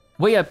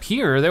way up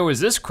here, there was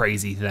this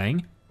crazy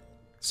thing.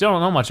 Still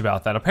don't know much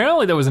about that.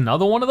 Apparently there was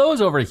another one of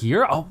those over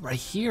here. Oh, right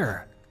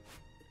here.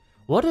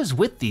 What is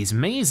with these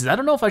mazes? I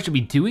don't know if I should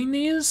be doing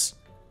these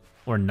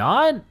or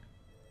not.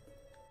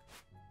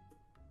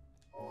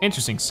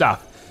 Interesting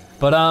stuff.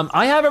 But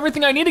I have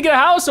everything I need to get a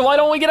house, so why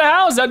don't we get a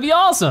house? That'd be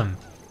awesome.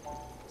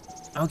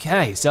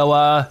 Okay, so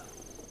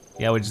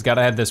yeah, we just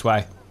gotta head this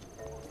way.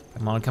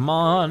 Come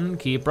on,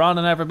 keep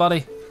running,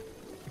 everybody.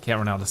 I can't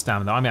run out of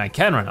stamina though. I mean, I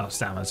can run out of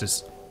stamina, I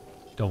just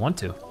don't want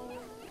to.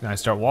 Then I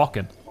start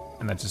walking,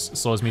 and that just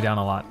slows me down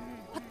a lot.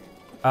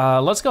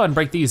 Let's go ahead and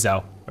break these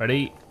though.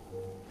 Ready?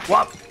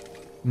 Whoop!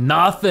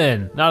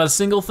 Nothing, not a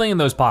single thing in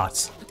those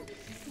pots.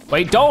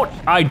 Wait, don't!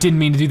 I didn't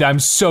mean to do that, I'm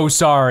so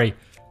sorry.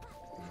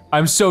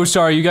 I'm so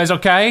sorry, you guys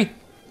okay?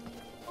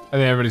 I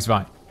think everybody's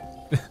fine.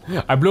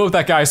 I blew up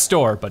that guy's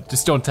store, but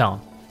just don't tell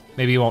him.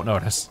 Maybe he won't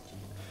notice.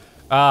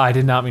 I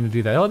did not mean to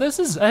do that. Oh, this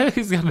is,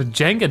 he's got a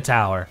Jenga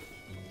tower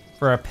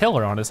for a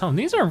pillar on his home.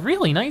 These are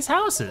really nice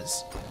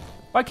houses.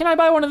 Why can't I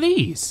buy one of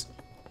these?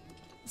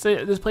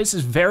 This place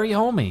is very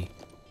homey.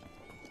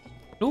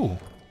 Ooh,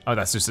 oh,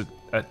 that's just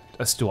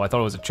a stool. I thought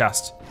it was a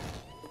chest.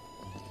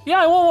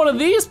 Yeah, I want one of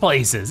these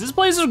places. This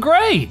place is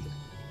great.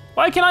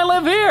 Why can't I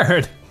live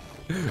here?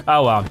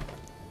 Oh well,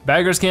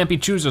 beggars can't be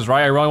choosers,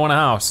 right? I really want a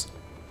house.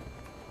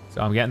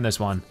 So I'm getting this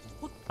one.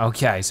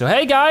 Okay, so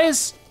hey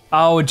guys.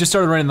 Oh, it just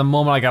started raining the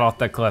moment I got off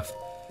that cliff.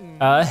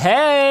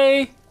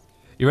 Hey,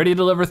 you ready to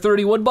deliver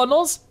 30 wood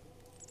bundles?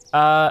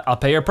 I'll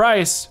pay your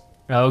price.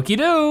 Okie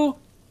do.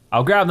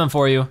 I'll grab them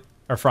for you,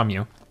 or from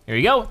you. Here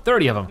you go,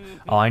 30 of them.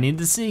 All I need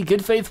to see,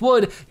 good faith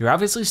wood. You're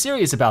obviously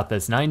serious about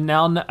this, now I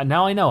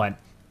know it.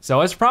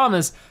 So as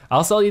promised,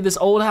 I'll sell you this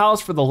old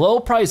house for the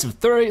low price of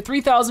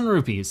 3,000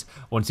 rupees.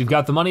 Once you've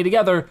got the money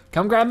together,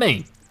 come grab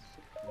me.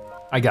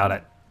 I got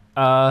it.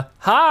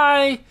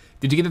 Hi,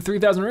 did you get the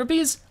 3,000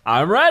 rupees?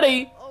 I'm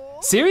ready.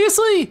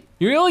 Seriously?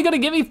 You're really gonna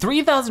give me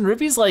 3,000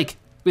 rupees, like,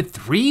 with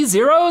 3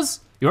 zeros?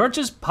 You aren't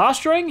just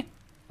posturing?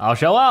 I'll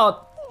show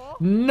out.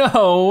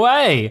 No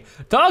way,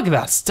 talk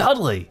about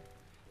studly.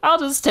 I'll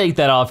just take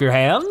that off your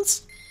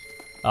hands.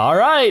 All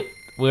right.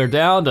 We're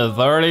down to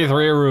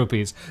 33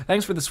 rupees.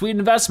 Thanks for the sweet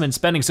investment.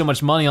 Spending so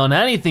much money on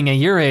anything at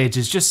your age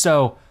is just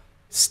so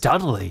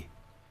studly.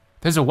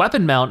 There's a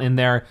weapon mount in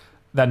there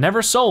that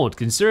never sold.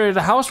 Consider it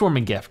a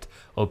housewarming gift.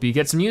 Hope you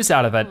get some use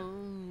out of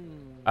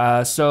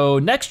it. So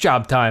next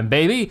job time,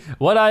 baby.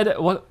 What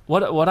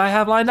I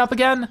have lined up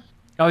again?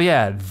 Oh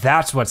yeah,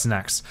 that's what's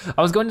next.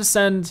 I was going to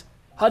send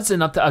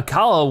Hudson up to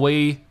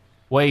Akala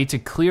way to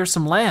clear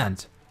some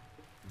land.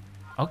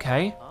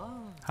 Okay.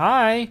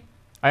 Hi.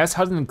 I asked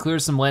Hudson to clear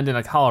some land in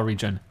Akala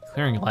region.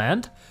 Clearing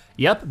land?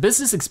 Yep,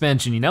 business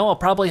expansion, you know, I'll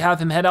probably have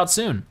him head out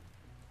soon.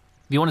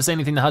 If you want to say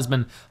anything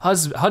to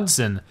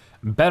Hudson,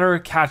 better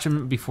catch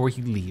him before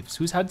he leaves.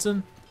 Who's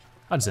Hudson?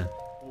 Hudson.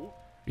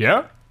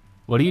 Yeah?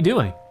 What are you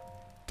doing?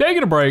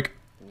 Taking a break.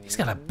 He's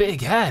got a big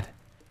head.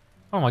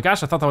 Oh my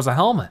gosh, I thought that was a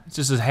helmet. It's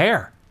just his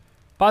hair.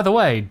 By the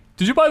way,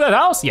 did you buy that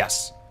house?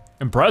 Yes.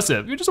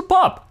 Impressive, you're just a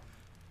pup.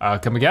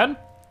 Come again?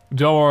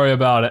 Don't worry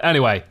about it.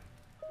 Anyway,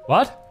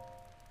 what?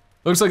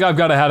 Looks like I've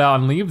gotta head out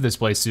and leave this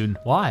place soon.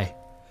 Why?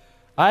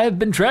 I have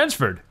been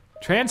transferred.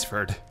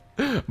 Transferred?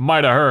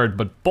 Might have heard,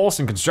 but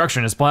Bolson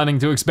Construction is planning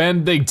to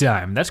expand big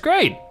time. That's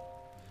great.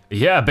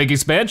 Yeah, big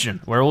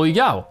expansion. Where will you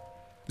go?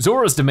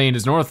 Zora's domain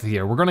is north of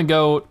here. We're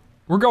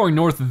going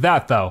north of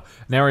that though.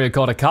 An area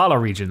called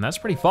Akala region. That's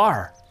pretty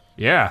far.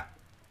 Yeah.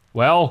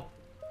 Well,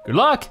 good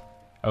luck.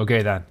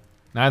 Okay then,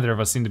 neither of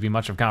us seem to be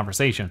much of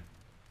conversation.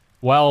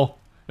 Well,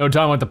 no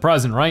time with the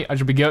present, right? I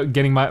should be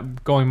going by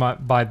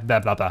blah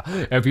blah blah.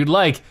 If you'd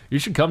like, you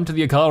should come to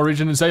the Acclaimed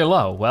region and say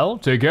hello. Well,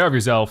 take care of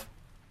yourself.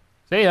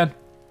 See ya.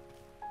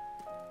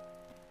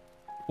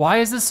 Why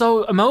is this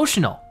so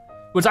emotional?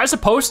 Was I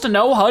supposed to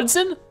know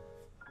Hudson?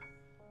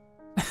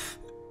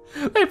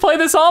 They play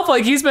this off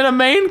like he's been a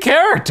main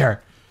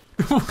character.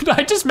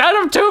 I just met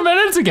him 2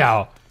 minutes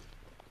ago.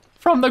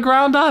 From the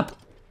ground up.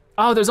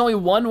 Oh, there's only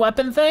one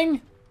weapon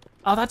thing?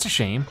 Oh, that's a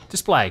shame.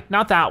 Display,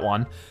 not that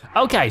one.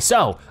 Okay,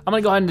 so I'm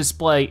gonna go ahead and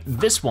display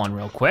this one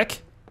real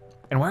quick.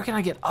 And where can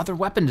I get other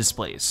weapon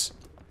displays?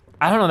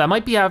 I don't know, that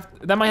might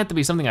have to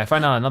be something I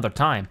find out another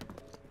time.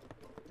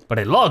 But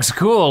it looks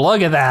cool,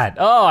 look at that.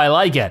 Oh, I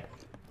like it.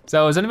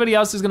 So is anybody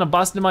else who's gonna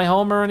bust into my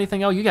home or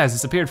anything? Oh, you guys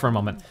disappeared for a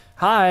moment.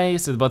 Hi,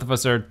 so both of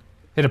us are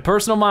hit a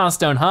personal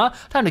milestone, huh?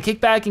 Time to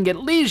kick back and get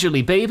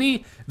leisurely,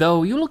 baby.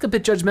 Though you look a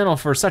bit judgmental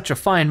for such a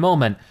fine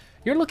moment.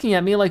 You're looking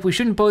at me like we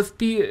should both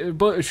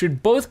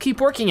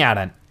keep working at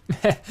it.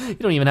 You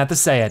don't even have to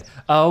say it.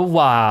 Oh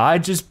wow, I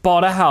just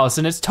bought a house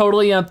and it's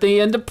totally empty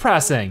and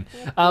depressing.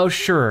 Oh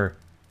sure,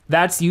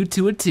 that's you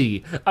to a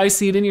T. I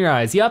see it in your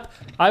eyes. Yep,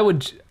 I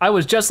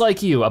was just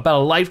like you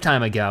about a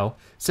lifetime ago.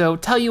 So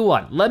tell you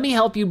what, let me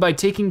help you by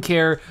taking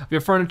care of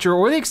your furniture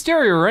or the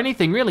exterior or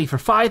anything really for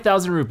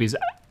 5,000 rupees.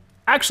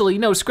 Actually,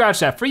 no, scratch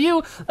that. For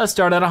you, let's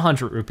start at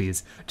 100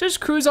 rupees. Just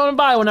cruise on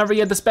by whenever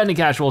you get the spending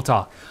cash, we'll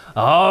talk.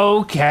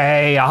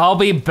 Okay, I'll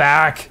be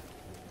back.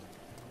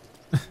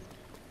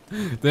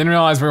 Didn't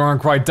realize we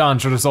weren't quite done,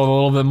 should've sold a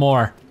little bit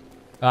more.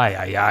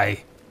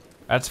 Aye.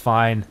 That's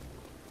fine.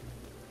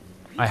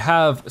 I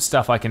have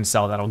stuff I can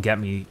sell that'll get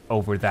me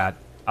over that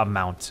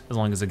amount, as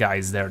long as the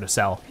guy's there to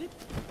sell.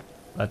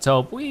 Let's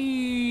hope.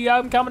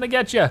 I'm coming to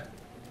get you.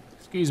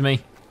 Excuse me.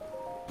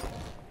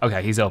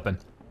 Okay, he's open.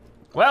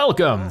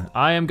 Welcome,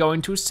 I am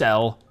going to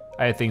sell.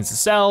 I have things to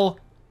sell.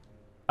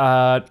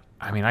 I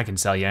mean, I can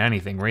sell you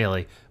anything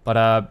really,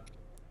 but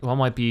what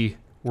might be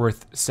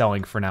worth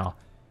selling for now?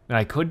 And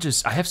I could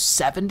just, I have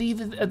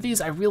 70 of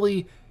these.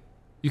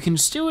 You can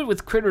stew it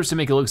with critters to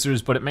make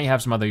elixirs, but it may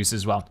have some other uses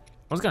as well.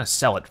 I was gonna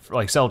sell it,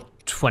 sell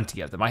 20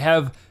 of them.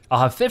 I'll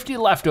have 50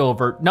 left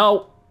over.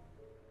 No.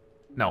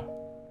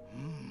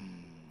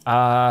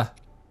 I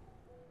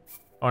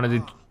wanna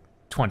do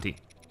 20.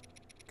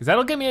 Cause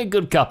that'll give me a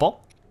good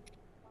couple.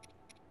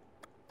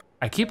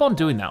 I keep on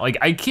doing that.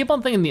 I keep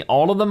on thinking the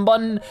all of them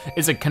button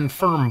is a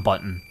confirm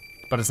button,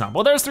 but it's not.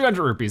 Well, there's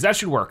 300 rupees, that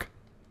should work.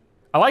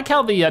 I like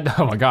how the,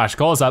 oh my gosh,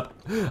 close up.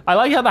 I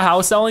like how the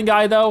house selling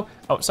guy though,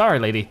 oh, sorry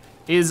lady,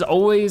 is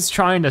always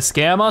trying to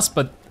scam us,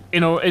 but you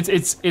know,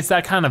 it's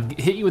that kind of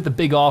hit you with the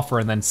big offer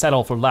and then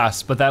settle for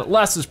less, but that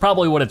less is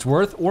probably what it's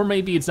worth, or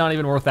maybe it's not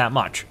even worth that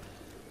much.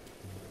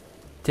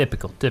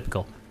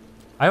 Typical.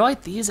 I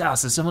like these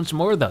houses so much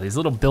more though. These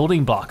little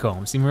building block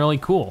homes seem really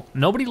cool.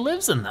 Nobody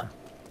lives in them.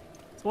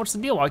 So what's the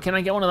deal? Why can't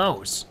I get one of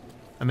those?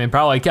 I mean,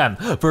 probably can,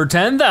 for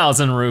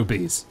 10,000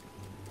 rupees.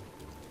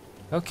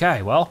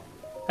 Okay, well,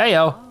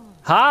 heyo.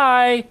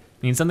 Hi,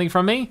 need something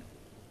from me?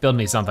 Build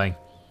me something.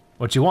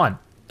 What you want?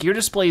 Gear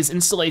displays,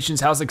 installations,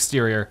 house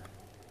exterior.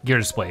 Gear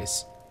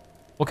displays.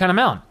 What kind of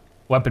mount?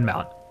 Weapon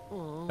mount.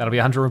 That'll be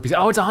 100 rupees.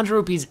 Oh, it's 100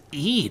 rupees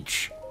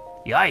each.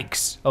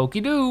 Yikes,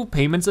 okie doo,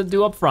 payments are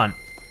due up front.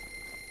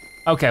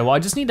 Okay, well I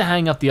just need to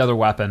hang up the other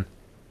weapon.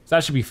 So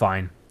that should be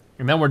fine.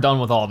 And then we're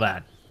done with all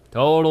that.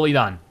 Totally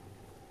done.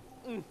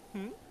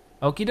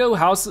 Okie doo,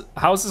 house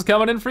is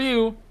coming in for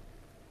you.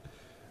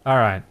 All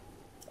right.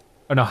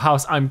 Oh no,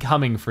 house, I'm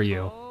coming for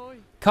you.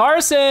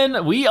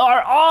 Carson, we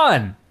are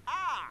on.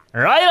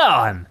 Right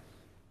on.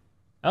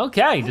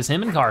 Okay, just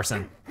him and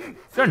Carson.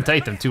 Shouldn't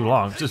take them too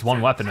long, it's just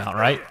one weapon out,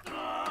 right?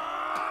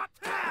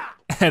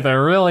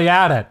 They're really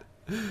at it.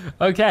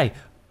 Okay,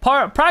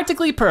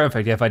 practically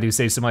perfect if I do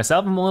say so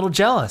myself. I'm a little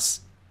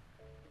jealous.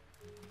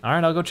 All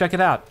right, I'll go check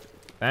it out.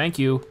 Thank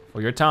you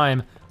for your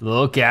time.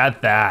 Look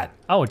at that.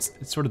 Oh, it's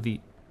sort of the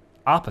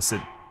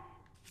opposite.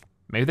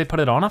 Maybe they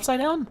put it on upside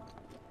down?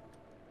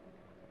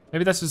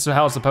 Maybe that's just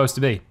how it's supposed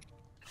to be.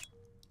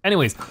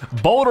 Anyways,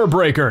 boulder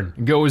breaker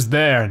goes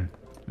there.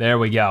 There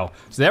we go.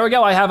 So there we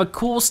go, I have a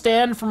cool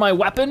stand for my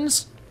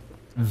weapons.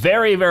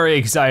 Very, very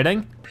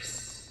exciting.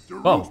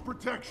 Oh,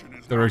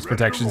 the root's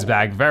protection's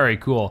back, very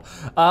cool.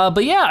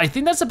 But yeah, I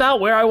think that's about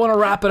where I wanna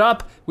wrap it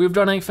up. We've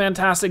done a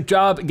fantastic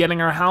job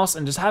getting our house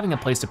and just having a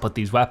place to put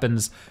these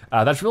weapons.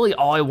 That's really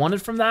all I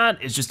wanted from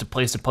that, is just a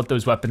place to put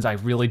those weapons I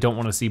really don't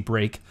wanna see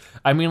break.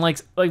 I mean,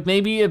 like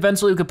maybe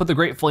eventually we could put the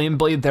Great Flame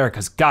Blade there,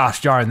 cause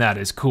gosh darn, that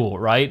is cool,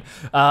 right?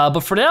 But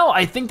for now,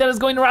 I think that is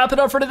going to wrap it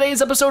up for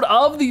today's episode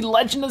of The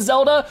Legend of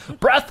Zelda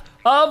Breath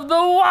of the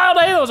Wild.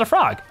 Hey, that was a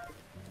frog.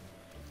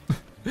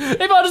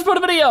 If I just put a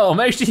video,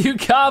 make sure you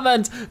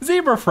comment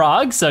Zebra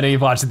Frog, so now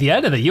you've watched at the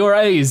end of the you are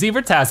a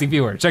Zebra-tastic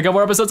viewer. Check out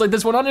more episodes like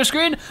this one on your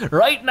screen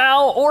right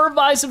now, or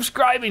by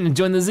subscribing and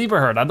join the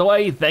Zebra Herd. Either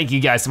way, thank you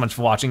guys so much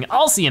for watching.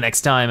 I'll see you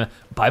next time.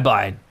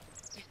 Bye-bye.